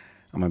like.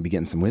 I'm going to be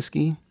getting some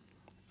whiskey.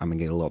 I'm going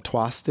to get a little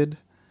twasted,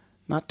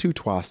 not too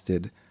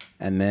twasted,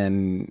 and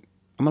then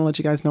I'm going to let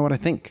you guys know what I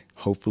think.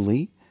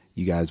 Hopefully,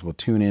 you guys will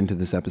tune into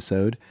this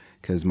episode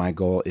because my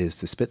goal is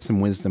to spit some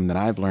wisdom that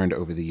I've learned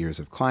over the years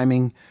of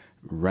climbing,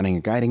 running a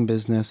guiding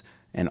business,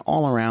 and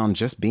all around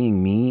just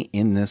being me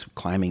in this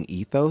climbing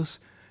ethos,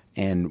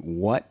 and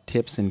what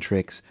tips and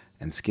tricks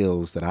and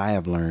skills that I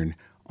have learned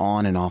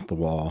on and off the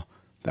wall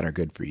that are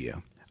good for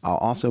you. I'll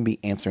also be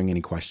answering any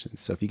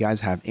questions. So if you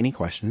guys have any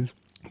questions,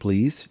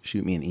 please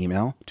shoot me an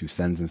email to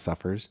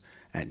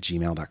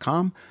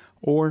sensandsuffers@gmail.com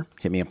or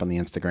hit me up on the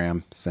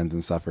Instagram, Sens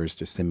and Suffers.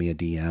 Just send me a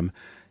DM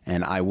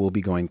and I will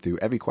be going through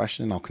every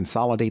question. I'll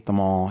consolidate them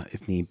all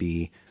if need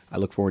be. I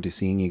look forward to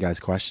seeing you guys'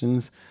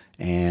 questions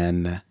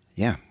and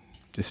yeah,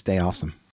 just stay awesome.